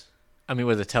space?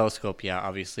 With a telescope, yeah,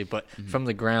 obviously, but from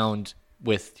the ground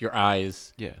with your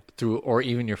eyes, through, or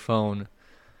even your phone.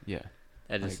 Yeah.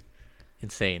 That is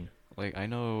insane. Like, I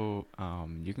know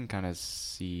you can kind of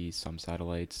see some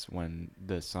satellites when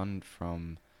the sun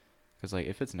because like,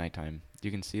 if it's nighttime, you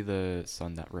can see the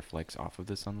sun that reflects off of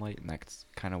the sunlight, and that's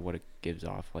kind of what it gives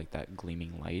off, like that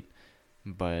gleaming light.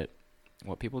 But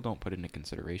what people don't put into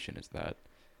consideration is that,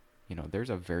 there's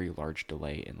a very large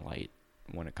delay in light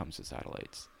when it comes to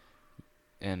satellites.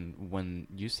 And when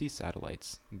you see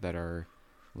satellites that are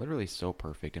literally so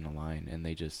perfect in a line, and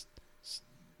they just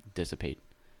dissipate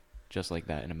just like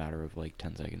that in a matter of like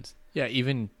 10 seconds. Yeah,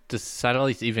 even the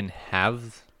satellites even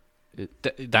have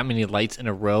that many lights in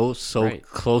a row so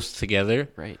close together.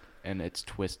 Right. And it's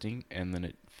twisting, and then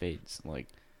it fades. Like,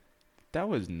 that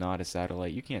was not a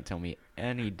satellite. You can't tell me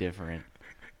any different.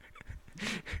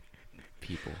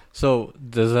 People. So,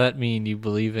 does that mean you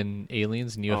believe in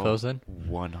aliens and UFOs then?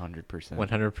 100%.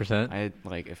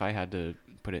 100%? If I had to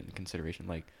put it in consideration,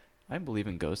 like, I believe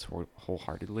in ghosts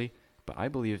wholeheartedly, but I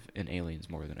believe in aliens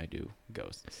more than I do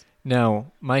ghosts. Now,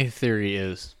 my theory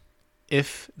is,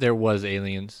 if there was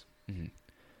aliens,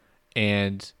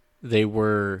 and they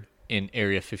were in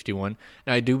Area 51,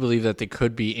 and I do believe that they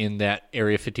could be in that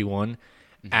Area 51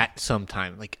 at some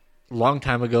time. Like, a long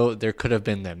time ago, there could have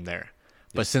been them there.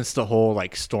 But since the whole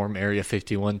like storm Area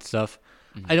 51 stuff,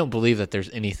 I don't believe that there's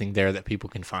anything there that people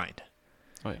can find.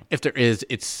 Oh, yeah. If there is,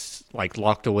 it's like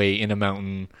locked away in a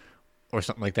mountain or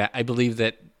something like that. I believe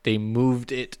that they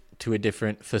moved it to a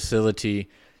different facility,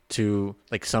 to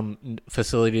like some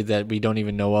facility that we don't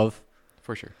even know of.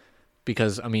 For sure.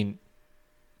 Because,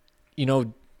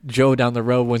 Joe down the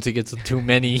road, once he gets too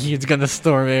many, he's going to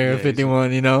storm Area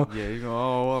 51, Yeah, you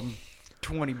go, I'm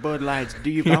 20 Bud Lights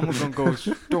deep. I'm going to go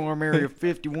storm Area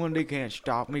 51. They can't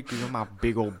stop me because I'm my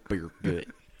big old beer gut.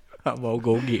 I'm going to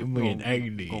go get me an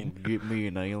alien. Going to get me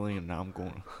an alien, and I'm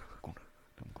going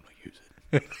to use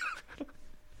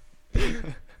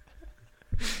it.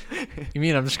 You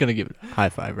mean I'm just gonna give it a high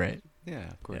five, right? Yeah,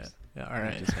 of course. Yeah. All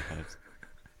right. Just high fives.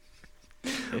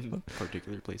 In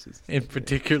particular places. In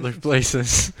particular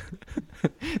places,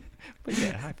 But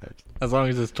yeah, high fives. as long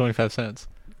as it's 25 cents.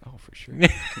 Oh, for sure.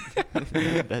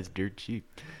 That's dirt cheap.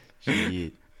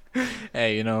 Shit.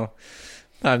 Hey,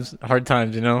 hard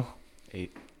times. Ailing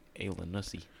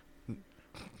nussy.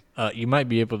 You might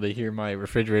be able to hear my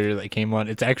refrigerator that came on.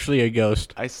 It's actually a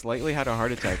ghost. I slightly had a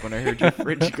heart attack when I heard your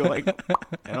fridge go like,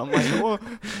 and I'm like, whoa.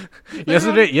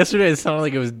 Yesterday it sounded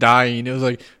like it was dying. It was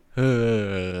like,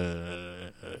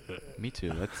 Me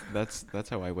too. That's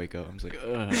how I wake up. I'm just like,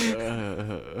 and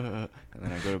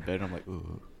then I go to bed and I'm like,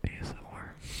 ooh. ASMR.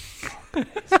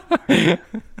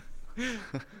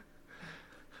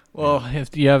 Well,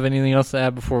 do you have anything else to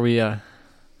add before we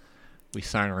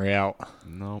sign right out?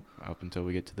 Nope. Up until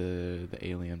we get to the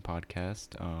Alien podcast.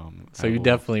 So you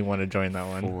definitely want to join that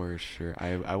one for sure.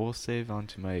 I will save on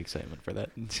to my excitement for that.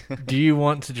 Do you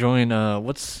want to join?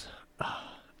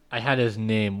 I had his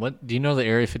name. What do you know? The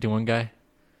Area 51 guy?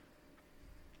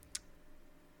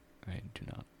 I do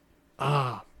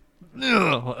not.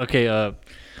 Okay.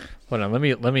 Hold on.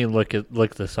 Let me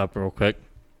look this up real quick.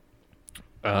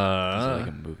 Is it like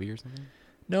a movie or something?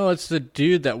 No, it's the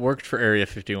dude that worked for Area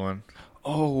 51.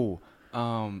 Oh,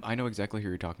 I know exactly who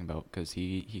you're talking about because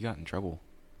he got in trouble,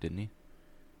 didn't he?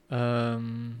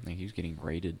 Like he was getting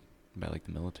raided by like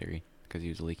the military because he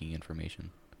was leaking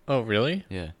information. Oh, really?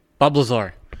 Yeah. Bob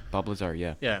Lazar. Bob Lazar,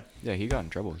 yeah. Yeah. Yeah, he got in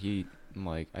trouble. He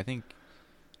was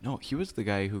the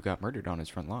guy who got murdered on his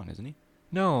front lawn, isn't he?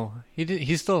 No, he did.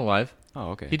 He's still alive.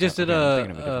 Oh, okay. He just did I'm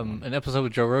thinking of a different one. an episode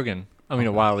with Joe Rogan. I mean,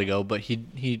 a while ago, but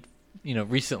he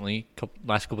recently,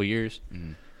 last couple of years.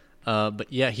 Mm.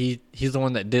 But yeah, he's the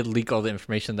one that did leak all the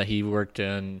information that he worked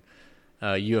on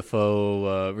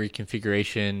UFO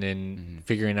reconfiguration and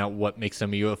figuring out what makes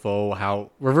them a UFO.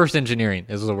 How reverse engineering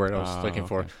is the word I was looking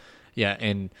for. Yeah,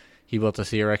 and he built a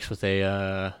CRX with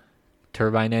a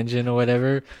turbine engine or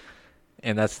whatever,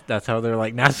 and that's how they're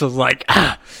like NASA's like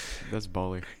That's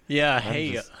baller. Yeah,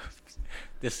 hey,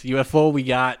 this UFO we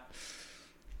got,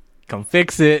 come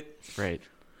fix it. Right.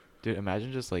 Dude,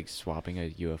 imagine just like swapping a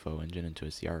UFO engine into a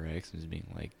CRX and just being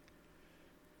like,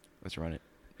 let's run it.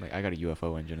 Like, I got a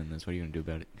UFO engine in this. What are you going to do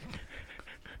about it?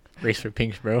 Race for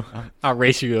pinks, bro. I'll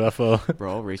race your UFO.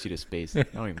 Bro, I'll race you to space. I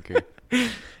don't even care.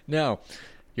 No,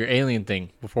 your alien thing.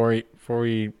 Before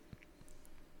we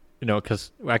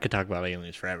because I could talk about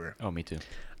aliens forever. Oh, me too.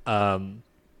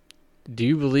 Do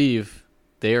you believe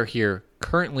they are here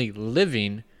currently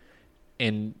living,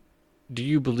 and do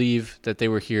you believe that they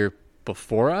were here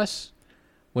before us?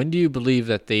 When do you believe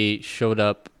that they showed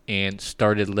up and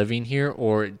started living here,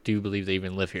 or do you believe they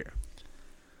even live here?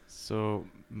 So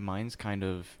mine's kind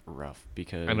of rough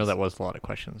because I know that was a lot of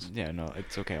questions. Yeah, no,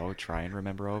 it's okay. I'll try and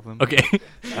remember all of them. Okay.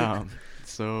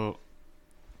 So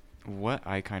what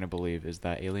I kind of believe is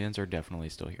that aliens are definitely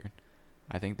still here.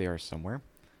 I think they are somewhere.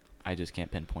 I just can't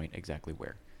pinpoint exactly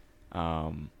where.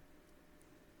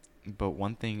 But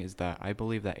one thing is that I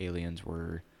believe that aliens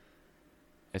were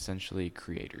essentially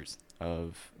creators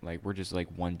of, like, we're just like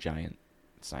one giant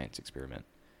science experiment.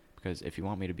 Because if you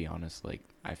want me to be honest, like,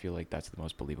 I feel like that's the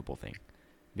most believable thing.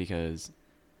 Because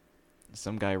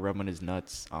some guy rubbing his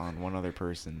nuts on one other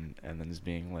person and then just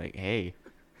being like, hey,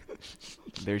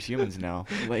 there's humans now.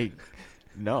 Like,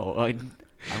 no,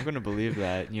 I'm going to believe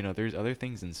that, there's other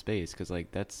things in space because,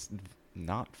 like, that's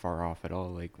not far off at all.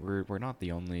 Like, we're not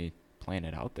the only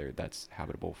planet out there that's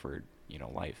habitable for,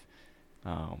 life.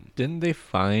 Didn't they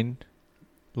find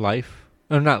life?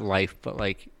 Oh, not life, but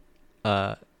like,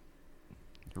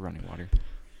 running water.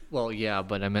 Well, yeah,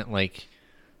 but I meant like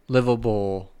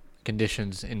livable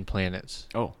conditions in planets.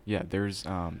 Oh, yeah. There's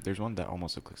one that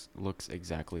almost looks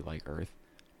exactly like Earth,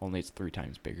 only it's 3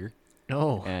 times bigger.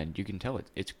 Oh. And you can tell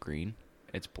it's green,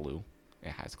 it's blue,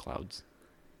 it has clouds.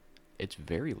 It's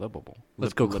very livable.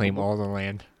 Let's go claim all the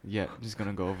land. Yeah, I'm just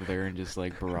gonna go over there and just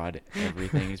like barrage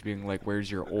everything. He's being like,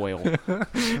 "Where's your oil?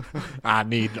 I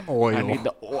need oil. I need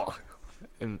the oil."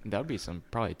 And that would be some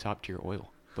probably top tier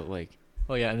oil. But like,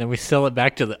 oh yeah, and then we sell it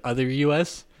back to the other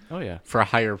U.S. Oh yeah, for a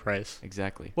higher price.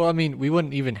 Exactly. Well, I mean, we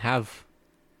wouldn't even have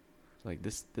like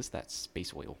that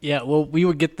space oil. Yeah, well, we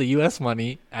would get the U.S.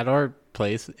 money at our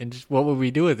place, and just what would we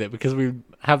do with it? Because we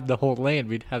have the whole land,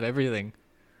 we'd have everything.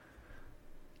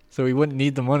 So we wouldn't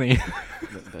need the money.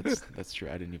 That's true.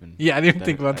 I didn't even. Yeah, I didn't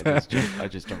think about that. I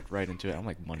just jumped right into it. I'm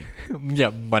like, money.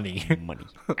 Yeah, money. Money.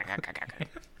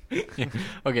 Yeah.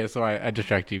 Okay, so I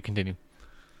distracted you. Continue.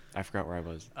 I forgot where I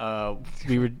was.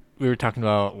 We were talking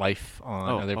about life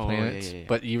on other planets, yeah.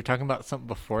 But you were talking about something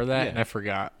before that, and I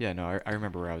forgot. Yeah, no, I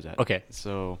remember where I was at. Okay.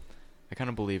 So, I kind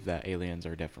of believe that aliens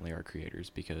are definitely our creators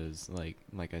because,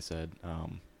 like I said,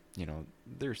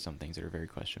 there's some things that are very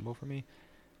questionable for me,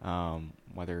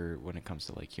 whether when it comes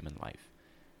to like human life.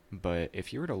 But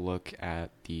if you were to look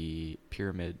at the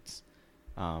pyramids,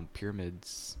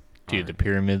 pyramids, Dude, the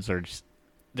pyramids are just,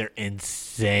 they're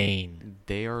insane.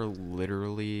 they are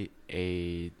literally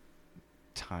a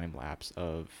time lapse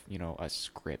of, a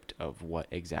script of what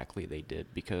exactly they did.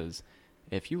 Because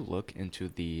if you look into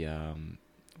the,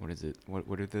 what is it?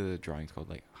 What are the drawings called?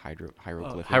 Like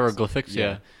hieroglyphics? Hieroglyphics,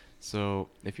 yeah. So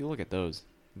if you look at those,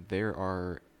 there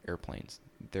are airplanes,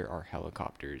 there are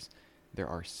helicopters, there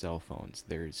are cell phones,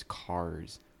 there's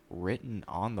cars written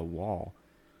on the wall.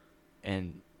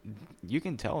 And you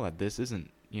can tell that this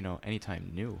isn't,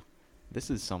 anytime new. This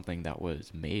is something that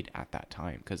was made at that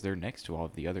time because they're next to all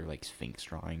of the other like Sphinx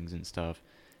drawings and stuff.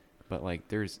 But like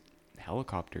there's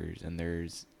helicopters and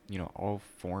there's, all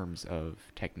forms of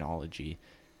technology.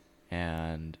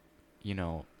 And,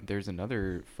 there's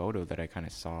another photo that I kind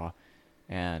of saw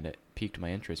and it piqued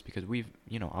my interest because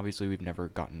obviously we've never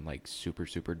gotten like super,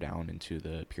 super down into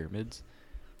the pyramids.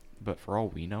 But for all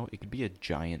we know, it could be a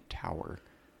giant tower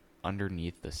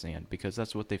underneath the sand because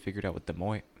that's what they figured out with the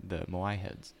Moai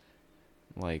heads.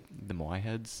 Like the Moai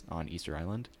heads on Easter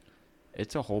Island,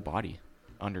 it's a whole body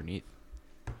underneath.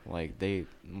 Like they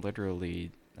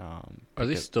literally Are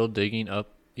they still digging up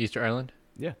Easter Island?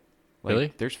 Yeah. Like,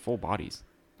 Really? there's full bodies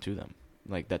to them,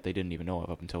 like that they didn't even know of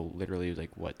up until literally it was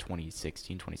like what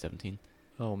 2016, 2017.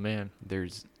 Oh man.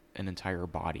 There's an entire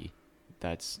body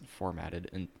that's formatted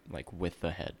and like with the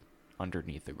head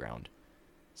underneath the ground.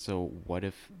 So what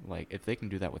if they can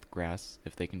do that with grass,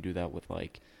 if they can do that with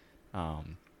like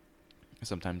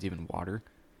sometimes even water,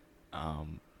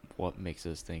 what makes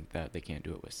us think that they can't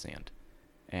do it with sand?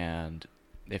 And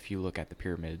if you look at the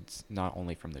pyramids, not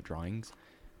only from the drawings,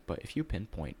 but if you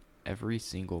pinpoint every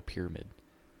single pyramid,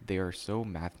 they are so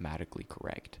mathematically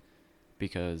correct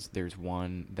because there's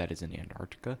one that is in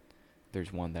Antarctica,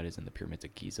 there's one that is in the pyramids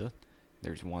of Giza,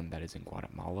 there's one that is in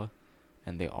Guatemala,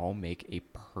 and they all make a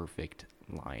perfect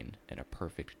line and a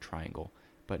perfect triangle.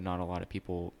 But not a lot of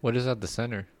people... What is at the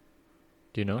center?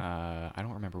 Do you know? I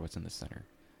don't remember what's in the center,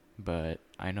 but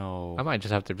I know... I might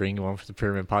just have to bring you on for the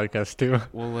Pyramid Podcast, too.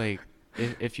 Well, like,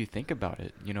 if you think about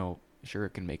it, sure,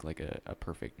 it can make, like, a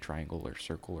perfect triangle or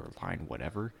circle or line,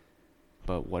 whatever.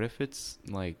 But what if it's,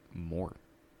 like, more?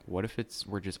 What if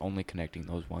we're just only connecting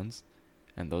those ones,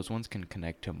 and those ones can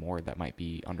connect to more that might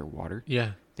be underwater?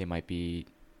 Yeah. They might be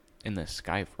in the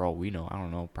sky for all we know. I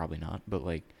don't know, probably not. But,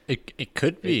 like... It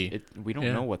could be. We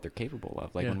don't know what they're capable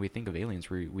of. Like, Yeah. when we think of aliens,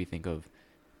 we think of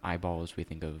eyeballs, we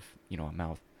think of, a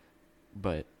mouth.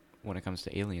 But when it comes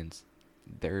to aliens,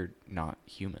 they're not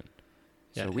human.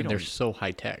 Yeah, So and they're so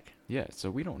high tech. Yeah, so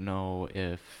we don't know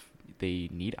if they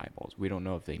need eyeballs. We don't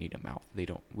know if they need a mouth. We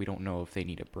don't know if they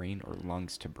need a brain or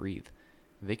lungs to breathe.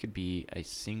 They could be a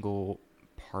single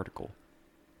particle,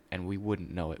 and we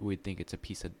wouldn't know it. We'd think it's a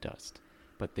piece of dust.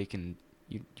 But they can...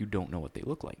 You don't know what they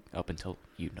look like up until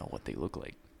you know what they look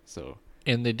like. So...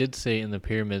 And they did say in the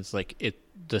pyramids, like,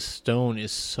 the stone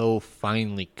is so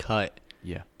finely cut.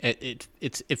 Yeah. It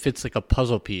fits like a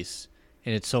puzzle piece,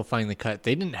 and it's so finely cut.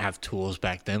 They didn't have tools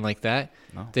back then like that.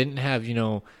 No. They didn't have,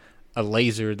 a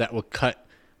laser that would cut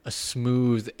a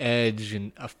smooth edge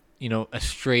and a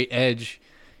straight edge.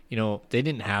 They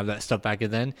didn't have that stuff back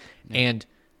then. Yeah. And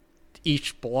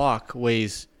each block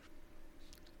weighs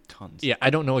tons. Yeah,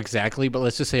 I don't know exactly, but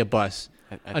let's just say a bus.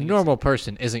 A normal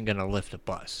person isn't going to lift a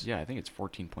bus. Yeah, I think it's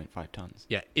 14.5 tons.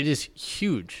 Yeah, it is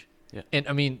huge. Yeah. And,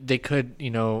 I mean, they could,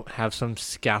 have some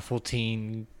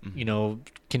scaffolding,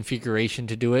 configuration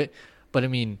to do it. But, I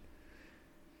mean,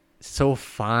 so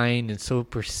fine and so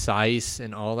precise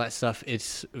and all that stuff,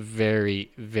 it's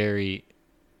very, very,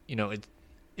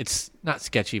 it's not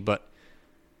sketchy, but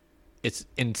it's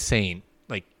insane.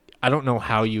 Like, I don't know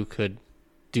how you could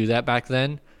do that back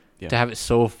then. Yeah. To have it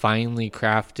so finely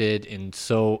crafted and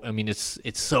so, I mean, it's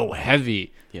so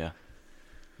heavy. Yeah.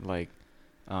 Like,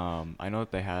 I know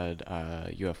that they had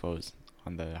UFOs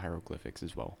on the hieroglyphics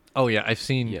as well. Oh yeah, I've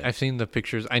seen the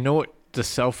pictures. I know the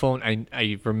cell phone.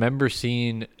 I remember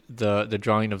seeing the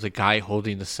drawing of the guy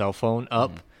holding the cell phone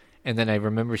up, and then I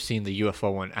remember seeing the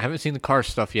UFO one. I haven't seen the car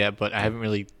stuff yet, but I haven't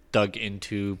really dug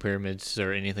into pyramids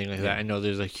or anything like that. I know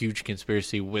there's a huge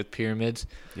conspiracy with pyramids.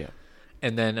 Yeah.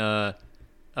 And then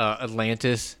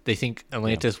Atlantis. They think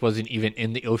Atlantis wasn't even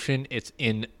in the ocean. It's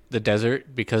in the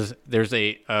desert because there's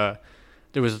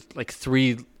there was like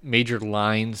 3 major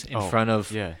lines in front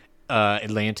of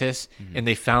Atlantis, and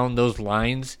they found those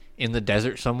lines in the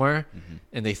desert somewhere,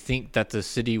 and they think that the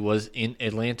city was in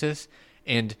Atlantis.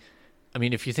 And I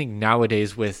mean, if you think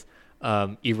nowadays with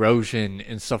erosion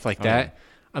and stuff like that. yeah.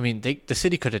 I mean, the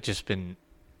city could have just been,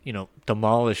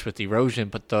 demolished with erosion,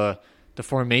 but the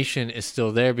formation is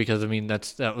still there because I mean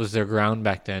that was their ground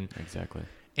back then. Exactly.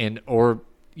 And or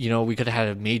we could have had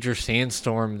a major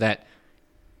sandstorm that,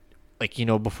 like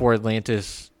before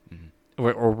Atlantis,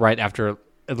 or right after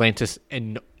Atlantis,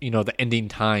 and the ending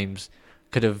times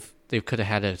they could have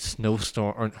had a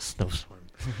sandstorm,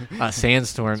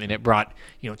 and it brought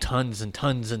tons and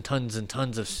tons and tons and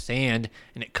tons of sand,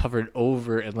 and it covered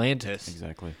over Atlantis.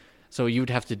 Exactly. So you would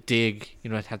have to dig,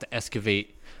 have to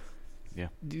excavate, Yeah.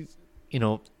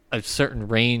 A certain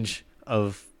range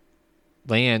of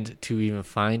land to even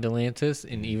find Atlantis.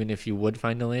 And even if you would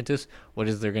find Atlantis, what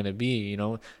is there going to be?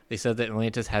 They said that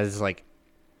Atlantis has like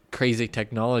crazy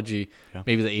technology. Yeah.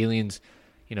 Maybe the aliens,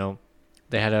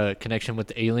 they had a connection with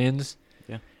the aliens.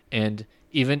 Yeah. And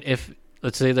even if,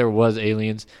 let's say there was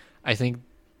aliens, I think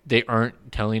they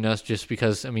aren't telling us just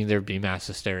because, I mean, there'd be mass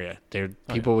hysteria.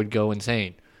 People would go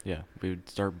insane. Yeah, we would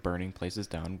start burning places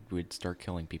down. We'd start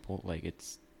killing people.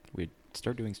 We'd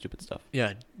start doing stupid stuff.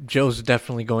 Yeah, Joe's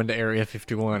definitely going to Area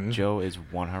 51. Joe is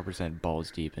 100% balls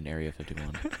deep in Area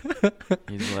 51.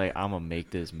 He's like, I'm gonna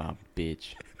make this my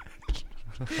bitch.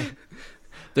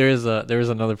 There is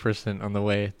another person on the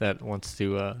way that wants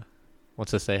to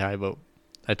say hi, but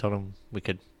I told him we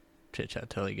could chit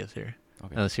chat till he gets here.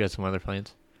 Okay. Unless you had some other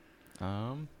plans.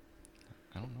 I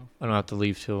don't know. I don't have to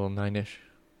leave till 9ish.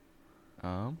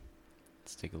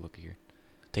 Let's take a look here.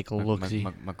 Take a look.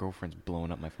 My girlfriend's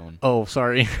blowing up my phone. Oh,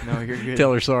 sorry. No, you're good.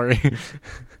 Tell her sorry.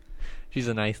 She's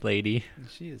a nice lady.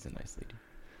 She is a nice lady.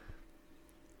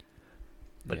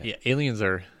 But yeah, aliens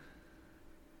are.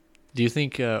 Do you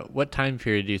think what time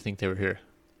period do you think they were here?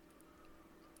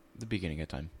 The beginning of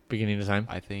time. Beginning of time.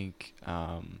 I think.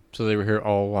 So they were here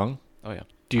all along. Oh yeah.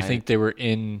 Do you think they were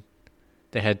in?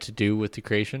 They had to do with the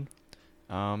creation.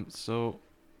 So.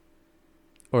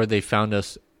 Or they found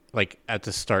us like at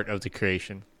the start of the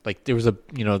creation. Like there was the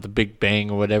Big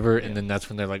Bang or whatever, and then that's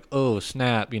when they're like, oh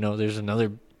snap, there's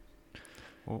another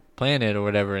planet or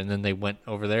whatever, and then they went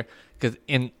over there. Because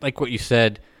in like what you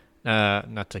said,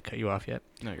 not to cut you off yet.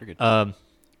 No, you're good.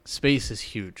 Space is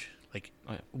huge. Like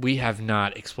we have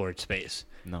not explored space.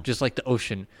 No. Just like the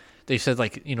ocean. They said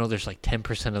like there's like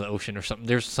 10% of the ocean or something.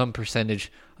 There's some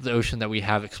percentage of the ocean that we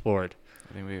have explored.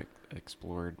 I think we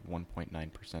explored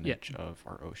 1.9% of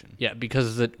our ocean. Yeah,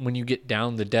 because when you get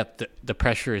down the depth, the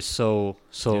pressure is so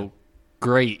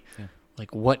great. Yeah.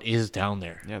 Like, what is down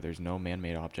there? Yeah, there's no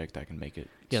man-made object that can make it.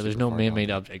 Yeah, there's no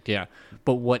man-made object, yeah.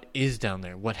 But what is down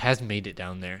there? What has made it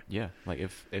down there? Yeah, like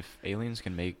if aliens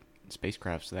can make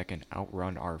spacecrafts that can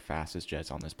outrun our fastest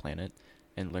jets on this planet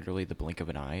in literally the blink of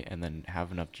an eye and then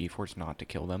have enough G-force not to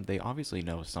kill them, they obviously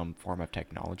know some form of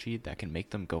technology that can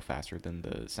make them go faster than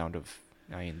the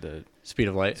the speed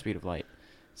of light.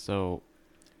 So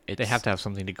they have to have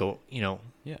something to go,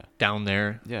 down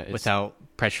there without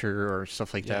pressure or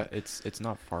stuff like that. It's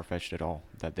not far-fetched at all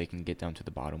that they can get down to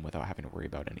the bottom without having to worry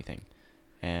about anything.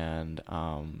 And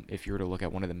if you were to look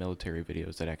at one of the military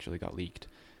videos that actually got leaked,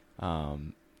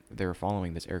 they were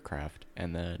following this aircraft,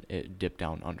 and then it dipped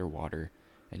down underwater,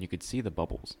 and you could see the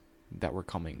bubbles that were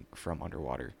coming from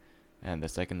underwater. And the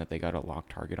second that they got a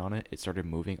locked target on it, it started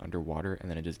moving underwater, and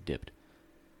then it just dipped.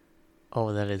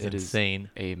 Oh, that is insane.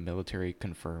 It is a military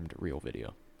confirmed real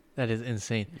video. That is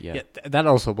insane. Yeah. That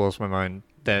also blows my mind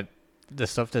that the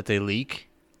stuff that they leak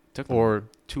took them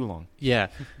too long. Yeah.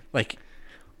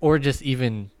 or just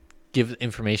even give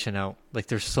information out. Like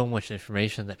there's so much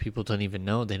information that people don't even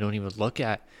know. They don't even look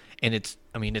at. And it's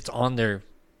on their,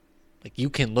 like you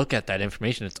can look at that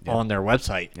information. It's on their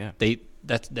website. Yeah.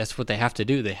 That's what they have to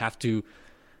do. They have to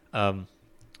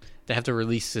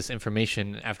release this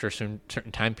information after a certain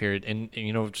time period. And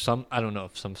some, I don't know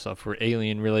if some stuff were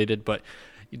alien related, but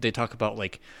they talk about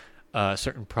like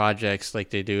certain projects,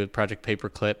 like they do Project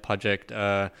Paperclip, Project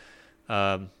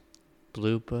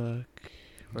Blue Book,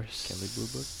 or Kelly Blue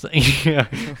Book. Yeah,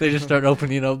 they just start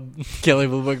opening up Kelly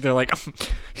Blue Book. They're like,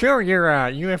 sure, your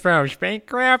UFO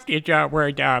spacecraft is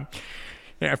worth $4.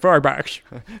 Yeah,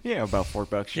 about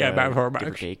 $4. Yeah, about $4. Give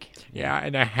or take. Yeah,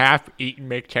 and a half-eaten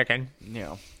McChicken.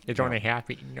 Yeah. It's only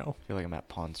half-eaten, though. I feel like I'm at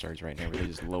Pawn Stars right now where they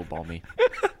just lowball me.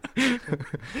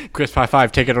 Chris, high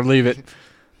five, take it or leave it.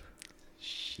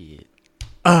 Shit.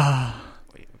 Wait,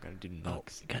 we gotta do nux. Oh,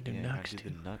 gotta do nux, gotta do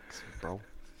the nux, bro.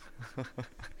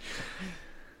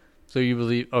 So you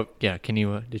believe... Oh, yeah, can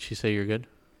you... did she say you're good?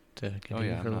 To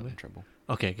continue I'm not in trouble.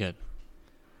 Okay, good.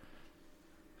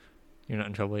 You're not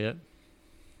in trouble yet?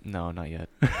 No, not yet.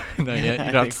 Not yet?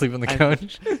 You're not asleep on the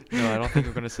couch? No, I don't think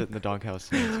we're going to sit in the doghouse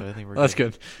soon, so I think we're That's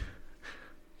good.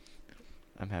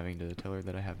 I'm having to tell her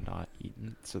that I have not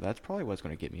eaten. So that's probably what's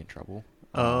going to get me in trouble.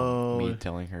 Me Oh,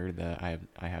 telling her that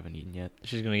I haven't eaten yet.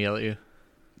 she's gonna yell at you.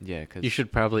 Yeah, cause You should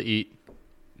probably eat.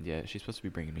 yeah, she's supposed to be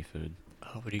bringing me food.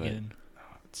 Oh, what are you But- getting?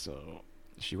 So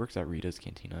she works at Rita's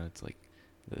Cantina. It's like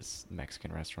this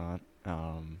Mexican restaurant.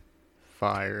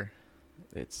 Fire.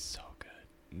 It's so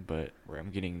good. But where I'm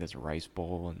getting this rice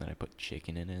bowl and then I put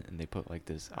chicken in it and they put like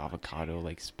this avocado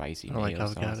like spicy I like mayo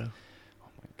sauce. avocado. Oh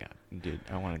my god, dude,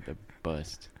 I wanted to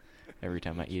bust every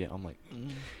time I eat it. I'm like,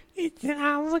 It's an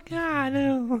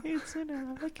avocado. it's an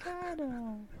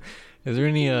avocado. Is there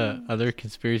any other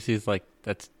conspiracies like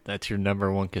that's your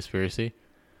number one conspiracy?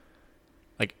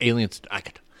 Like aliens. I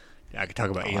could talk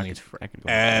about aliens I could go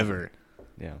forever.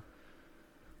 Yeah.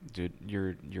 Dude,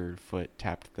 your foot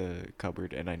tapped the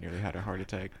cupboard and I nearly had a heart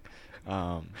attack.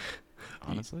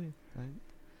 Honestly, I'm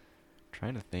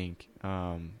trying to think.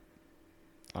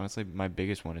 Honestly, my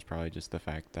biggest one is probably just the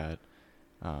fact that,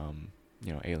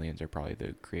 aliens are probably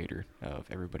the creator of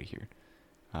everybody here.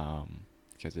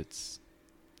 Because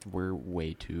we're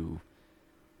way too,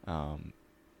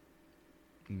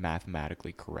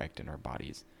 mathematically correct in our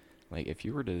bodies. Like if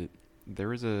you were to, there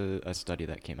was a study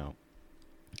that came out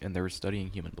and they were studying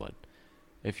human blood.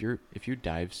 If you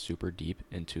dive super deep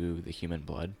into the human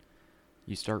blood,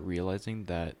 you start realizing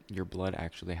that your blood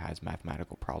actually has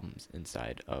mathematical problems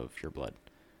inside of your blood.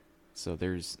 So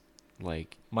there's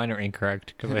like Mine are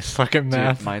incorrect because I suck at dude,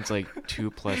 math. mine's like 2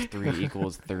 + 3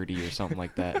 = 30 or something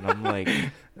like that, and I'm like,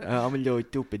 I'm a little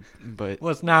stupid, but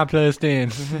What's 9 plus 10?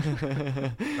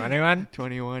 21?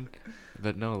 21.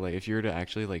 But no, like if you were to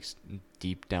actually like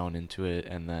deep down into it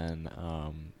and then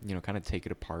kind of take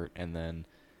it apart and then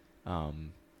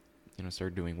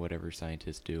start doing whatever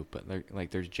scientists do, but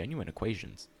there's genuine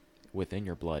equations within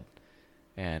your blood.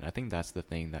 And I think that's the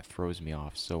thing that throws me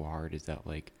off so hard is that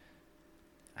like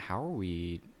how are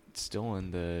we still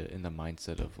in the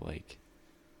mindset of like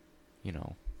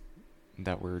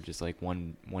that we're just like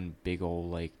one big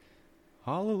old like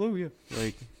hallelujah.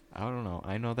 Like I don't know.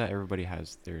 I know that everybody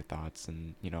has their thoughts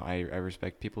and I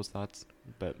respect people's thoughts,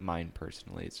 but mine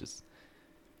personally it's just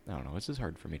I don't know, it's just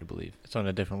hard for me to believe. It's on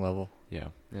a different level. Yeah,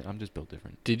 I'm just built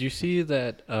different. Did you see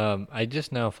that? I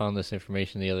just now found this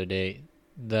information the other day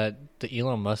that the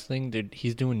Elon Musk thing, dude,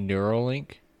 he's doing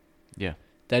Neuralink. Yeah.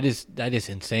 That is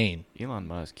insane. Elon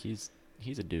Musk, he's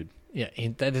a dude. Yeah,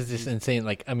 that is just insane.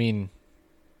 Like, I mean,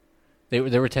 they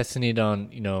were testing it on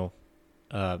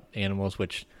animals,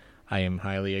 which I am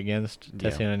highly against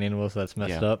testing on animals. That's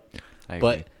messed up. I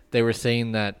But agree. they were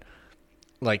saying that,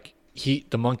 like,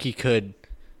 the monkey could,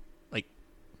 like,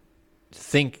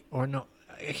 think or no,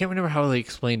 I can't remember how they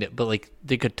explained it, but like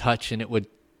they could touch and it would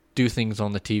do things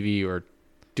on the TV or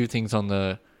do things on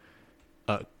the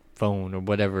phone or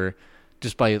whatever,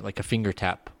 just by like a finger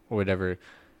tap or whatever.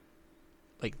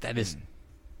 Like that is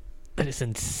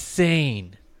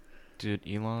insane. Dude,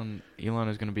 Elon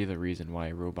is going to be the reason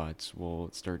why robots will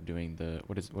start doing the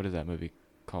what is that movie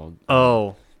called?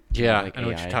 Oh, yeah, like I know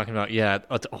what AI. you're talking about. Yeah,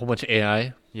 it's a whole bunch of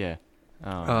AI. Yeah.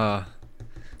 Uh,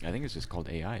 I think it's just called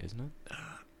AI, isn't it?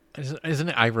 isn't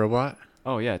it iRobot?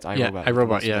 Oh yeah, it's iRobot. Yeah, with iRobot.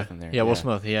 Will Yeah, Smith in there. yeah, Will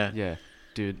Smith. Yeah. Yeah,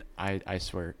 dude, I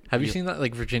swear. Have you seen that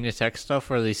like Virginia Tech stuff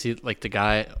where they see like the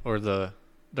guy or the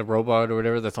robot or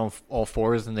whatever that's on all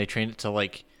fours and they train it to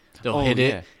like they'll hit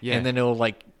it and then it'll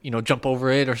like jump over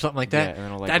it or something like that. Yeah, and then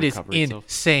it'll, like, that is recover itself.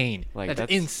 insane. Like,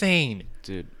 that's insane.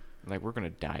 Dude, like we're gonna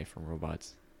die from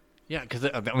robots. Yeah, because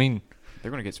I mean,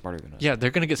 They're gonna get smarter than us. yeah, they're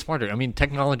gonna get smarter. I mean,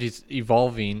 technology's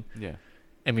evolving, Yeah.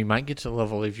 and we might get to the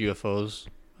level of UFOs,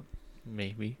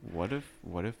 maybe. What if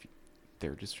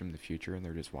they're just from the future and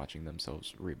they're just watching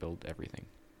themselves rebuild everything?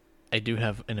 I do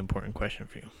have an important question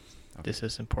for you. Okay. This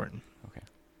is important. Okay.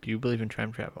 Do you believe in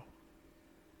time travel?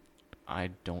 I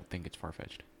don't think it's far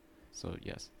fetched. So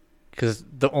yes. Because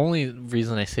the only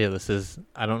reason I say this is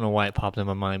I don't know why it popped in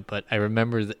my mind, but I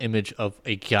remember the image of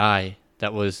a guy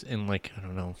that was in like I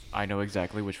don't know. I know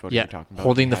exactly which photo Yeah, you're talking about.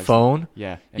 holding He the has- phone.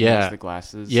 Yeah. And he Yeah. has the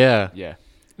glasses. Yeah. Yeah.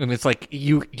 And it's like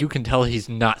you can tell he's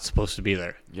not supposed to be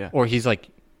there, Yeah. or he's like,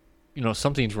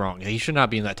 something's wrong. He should not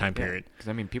be in that time period. Because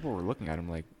I mean, people were looking at him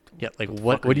like, Yeah, like What the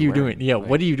what fuck are are you you wearing? doing? Yeah, Like-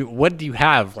 what do you do? What do you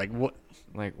have? Like what?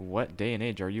 like what day and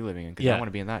age are you living in? Because Yeah. I want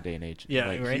to be in that day and age. Yeah,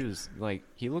 like, right.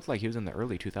 He looked like he was in the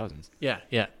early 2000s. Yeah.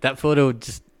 That photo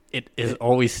just it has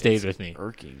always stayed It's with me.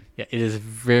 Irking. Yeah, it is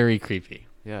very creepy.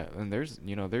 Yeah, and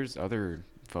there's other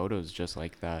photos just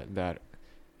like that.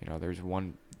 There's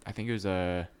one. I think it was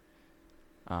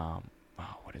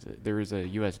what is it? There was a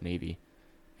U.S. Navy,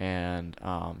 and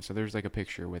so there's like a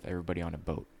picture with everybody on a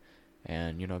boat,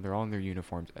 and they're all in their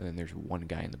uniforms, and then there's one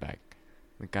guy in the back.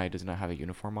 The guy does not have a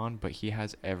uniform on, but he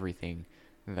has everything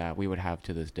that we would have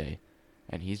to this day.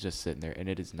 And he's just sitting there, and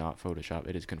it is not Photoshop.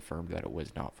 It is confirmed that it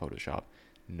was not Photoshop.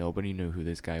 Nobody knew who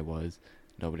this guy was.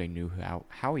 Nobody knew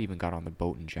how he even got on the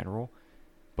boat in general.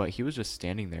 But he was just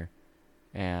standing there,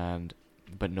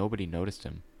 but nobody noticed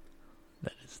him.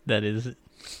 That is.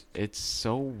 It's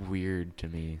so weird to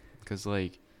me, because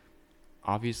like,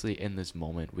 obviously in this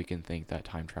moment we can think that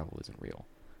time travel isn't real,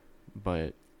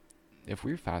 but if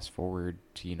we fast forward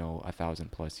to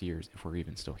 1,000+ years, if we're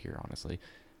even still here, honestly,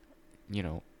 you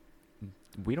know,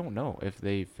 we don't know if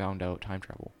they found out time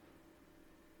travel.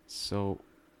 So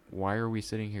why are we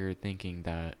sitting here thinking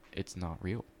that it's not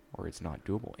real or it's not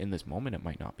doable? In this moment, it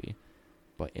might not be,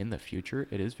 but in the future,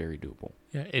 it is very doable.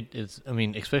 Yeah, it is. I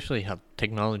mean, especially how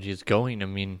technology is going. I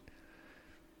mean,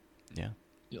 yeah,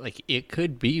 like it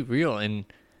could be real, and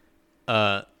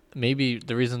maybe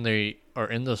the reason they are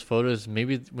in those photos,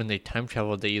 maybe when they time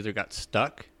traveled, they either got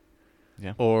stuck,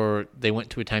 yeah, or they went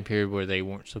to a time period where they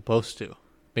weren't supposed to.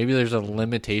 Maybe there's a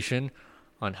limitation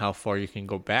on how far you can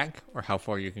go back or how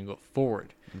far you can go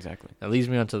forward. Exactly. That leads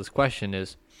me on to this question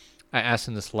is, I asked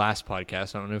in this last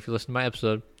podcast, I don't know if you listened to my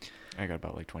episode. I got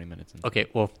about like 20 minutes. Okay,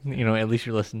 well, at least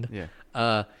you listened.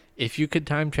 Yeah. If you could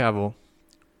time travel,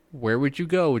 where would you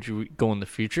go? Would you go in the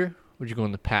future? Would you go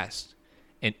in the past?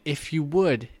 And if you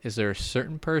would, is there a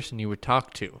certain person you would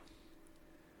talk to?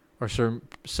 Or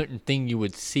certain thing you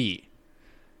would see?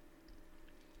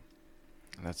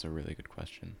 That's a really good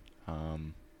question.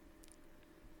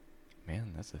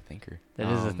 Man, that's a thinker.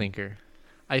 That is a thinker.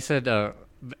 I said,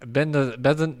 Ben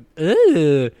doesn't.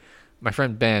 My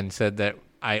friend Ben said that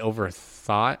I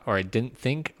overthought or I didn't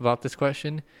think about this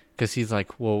question because he's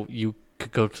like, well, you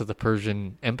could go to the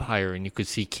Persian Empire and you could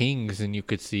see kings and you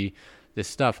could see this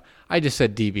stuff. I just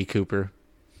said D.B. Cooper.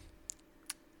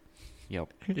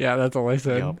 Yep. Yeah, that's all I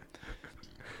said. Yep.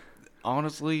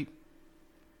 Honestly,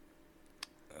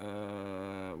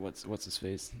 what's his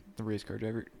face? The race car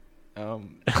driver. Oh,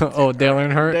 Dale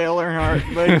Earnhardt. Dale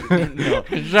Earnhardt. But, no.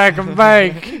 Shake and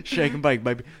bake. Shake and bake,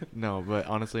 baby. No, but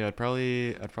honestly, I'd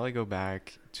probably go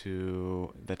back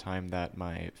to the time that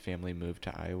my family moved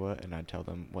to Iowa, and I'd tell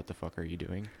them, "What the fuck are you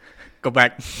doing? Go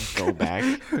back. Go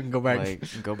back. Go back.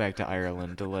 Like, go back to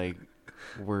Ireland to like,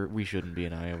 we shouldn't be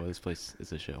in Iowa. This place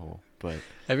is a shithole." But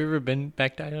have you ever been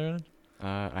back to Ireland?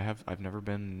 I've never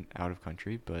been out of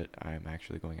country, but I'm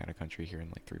actually going out of country here in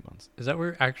like 3 months. Is that where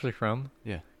you're actually from?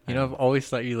 Yeah. I've always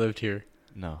thought you lived here.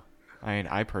 No. I mean,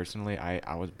 I personally,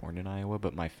 I was born in Iowa,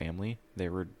 but my family, they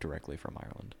were directly from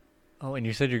Ireland. Oh, and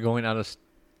you said you're going out of...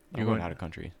 I'm going out of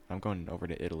country. I'm going over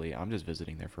to Italy. I'm just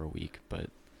visiting there for a week, but...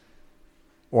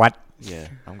 What? Yeah,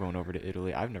 I'm going over to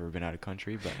Italy. I've never been out of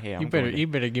country, but hey, you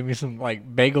better give me some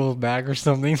like bagels back or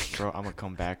something. Bro, I'm gonna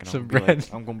come back and some bread.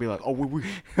 I'm gonna be like, oh oui,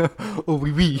 oh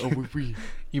oui. Oh oui.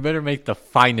 You better make the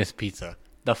finest pizza,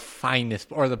 the finest,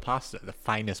 or the pasta, the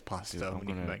finest pasta. Dude, I'm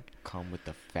gonna come with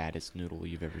the fattest noodle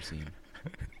you've ever seen.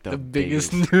 The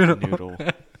biggest noodle.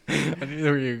 I knew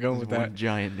where you were going with that. One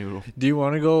giant noodle. Do you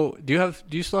want to go? Do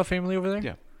you still have family over there?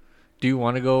 Yeah. Do you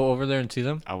want to go over there and see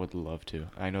them? I would love to.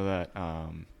 I know that.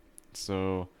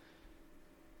 So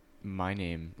my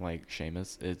name, like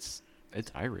Seamus, it's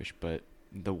Irish, but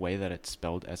the way that it's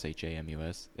spelled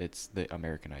Shamus, it's the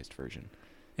Americanized version.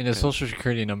 And the social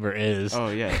security number is. Oh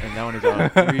yeah, and that one is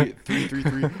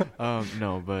 3333.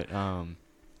 No, but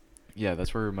yeah,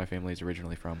 that's where my family is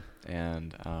originally from,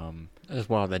 and that's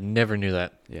wild. I never knew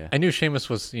that. Yeah, I knew Seamus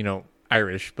was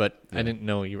Irish, but yeah. I didn't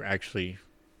know you were actually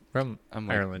from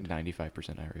Ireland.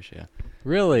 95% Irish. Yeah.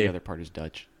 Really? The other part is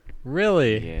Dutch.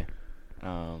 Really? Yeah.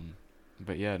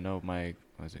 But yeah, no, my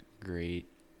great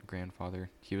grandfather,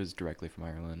 he was directly from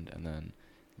Ireland, and then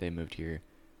they moved here,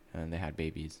 and they had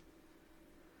babies,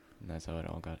 and that's how it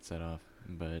all got set off.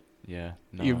 But yeah,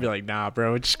 no, you'd be like, nah,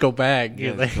 bro, just go back.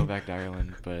 Yeah, just go back to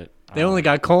Ireland. But they only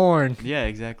got corn. Yeah,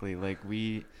 exactly. Like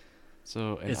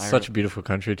it's such a beautiful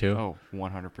country too. Oh,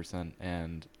 100%.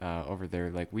 And over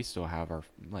there, like we still have our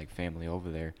like family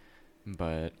over there.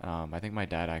 But I think my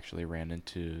dad actually ran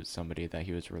into somebody that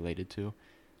he was related to,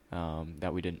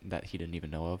 that he didn't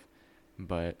even know of.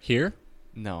 But here?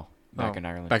 No, back in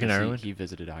Ireland. Back in Ireland. He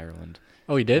visited Ireland.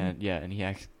 Oh, he did? And, yeah, and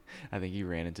I think he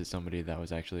ran into somebody that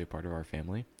was actually a part of our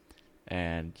family,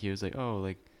 and he was like, "Oh,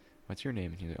 like, what's your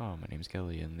name?" And he was like, "Oh, my name's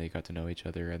Kelly." And they got to know each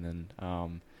other, and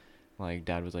then like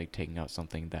dad was like taking out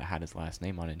something that had his last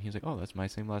name on it, and he was like, "Oh, that's my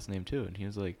same last name too." And he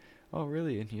was like, "Oh,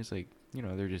 really?" And he was like,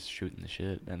 they're just shooting the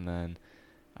shit. And then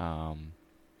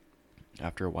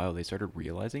after a while they started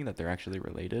realizing that they're actually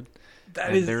related.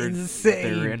 That is insane.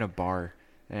 They were in a bar,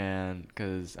 and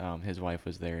because his wife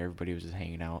was there, everybody was just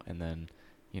hanging out, and then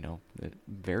it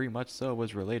very much so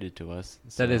was related to us.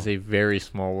 That is So, a very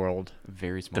small world.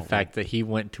 very small. The fact that he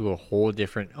went to a whole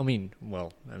different.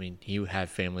 He had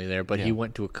family there, but he Yeah.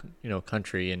 went to a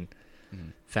country and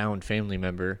Mhm. found family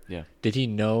member. Yeah. Did he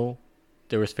know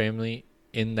there was family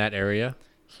in that area?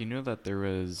 He knew that there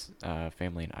was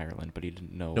family in Ireland, but he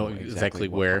didn't know No, exactly exactly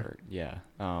what where. part. Yeah.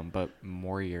 But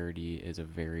Moriarty is a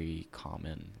very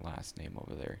common last name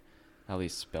over there, at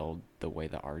least spelled the way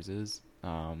that ours is.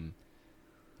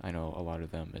 I know a lot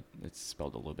of them it's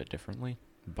spelled a little bit differently,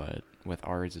 but with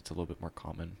ours it's a little bit more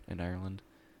common in Ireland,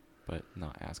 but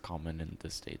not as common in the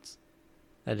States.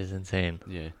 That is insane.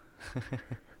 Yeah.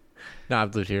 No,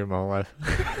 I've lived here my whole life.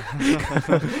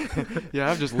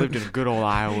 Yeah, I've just lived in good old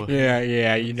Iowa.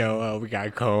 Yeah. We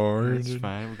got corn, It's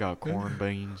fine. We got corn,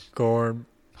 beans,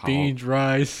 beans,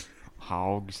 rice,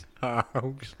 hogs.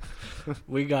 hogs.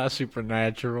 We got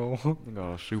supernatural. We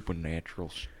got supernatural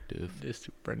stuff. This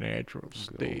supernatural Good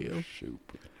stuff. old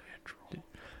supernatural.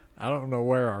 I don't know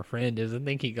where our friend is. I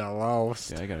think he got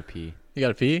lost. Yeah, I gotta pee. You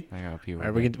gotta pee? I gotta pee. All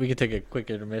right, we can take a quick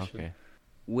intermission. Okay.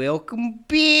 Welcome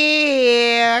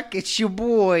back. It's your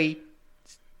boy,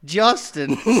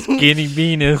 Justin. Skinny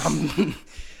Venus.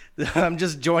 I'm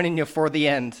just joining you for the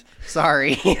end.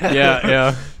 Sorry.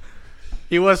 Yeah.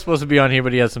 He was supposed to be on here,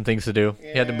 but he had some things to do.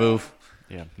 He had to Yeah. move.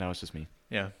 Yeah, now it's just me.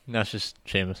 Yeah, now it's just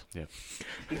Seamus. Yeah.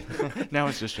 Now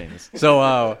it's just Seamus.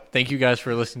 So, thank you guys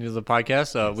for listening to the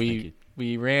podcast. Yes, thank you.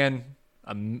 We ran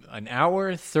an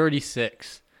hour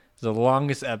 36. It's the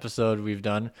longest episode we've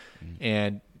done,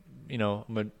 and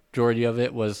majority of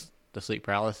it was the sleep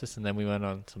paralysis, and then we went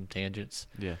on some tangents.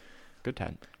 Yeah. Good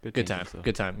time. Good time. tangents, though.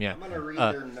 Good time. Yeah. I'm going to read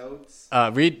Uh, their notes.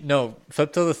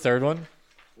 Flip to the third one.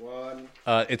 One,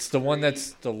 It's the one Three.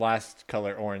 that's the last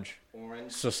color, orange.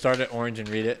 orange. So start at orange and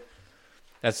read it.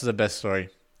 That's the best story.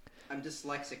 I'm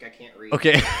dyslexic. I can't read.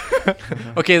 Okay.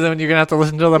 Okay, then you're going to have to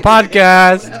listen to the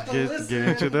podcast. Have to Get listen.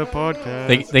 into the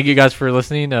podcast. Thank you guys for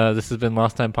listening. This has been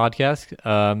Lost Time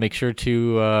Podcast. Make sure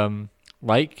to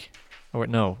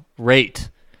rate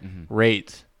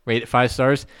it 5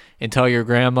 stars, and tell your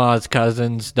grandmas,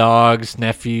 cousins, dogs,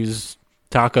 nephews,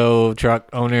 taco truck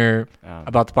owner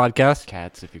about the podcast.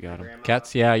 Cats, if you got them. Grandma.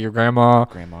 Cats, yeah, your grandma,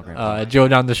 Grandma. Joe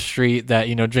down the street that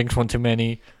drinks one too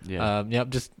many. Yeah.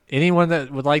 Just anyone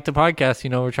that would like the podcast.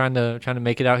 We're trying to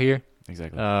make it out here.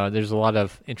 Exactly. There's a lot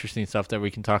of interesting stuff that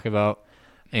we can talk about,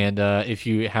 and if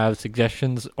you have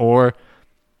suggestions or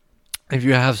if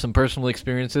you have some personal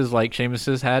experiences like Seamus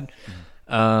has had,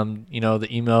 the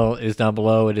email is down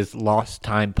below. It is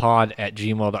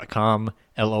losttimepod@gmail.com.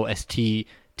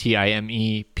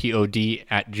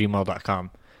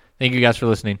 LOSTTIMEPOD@gmail.com. Thank you guys for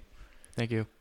listening. Thank you.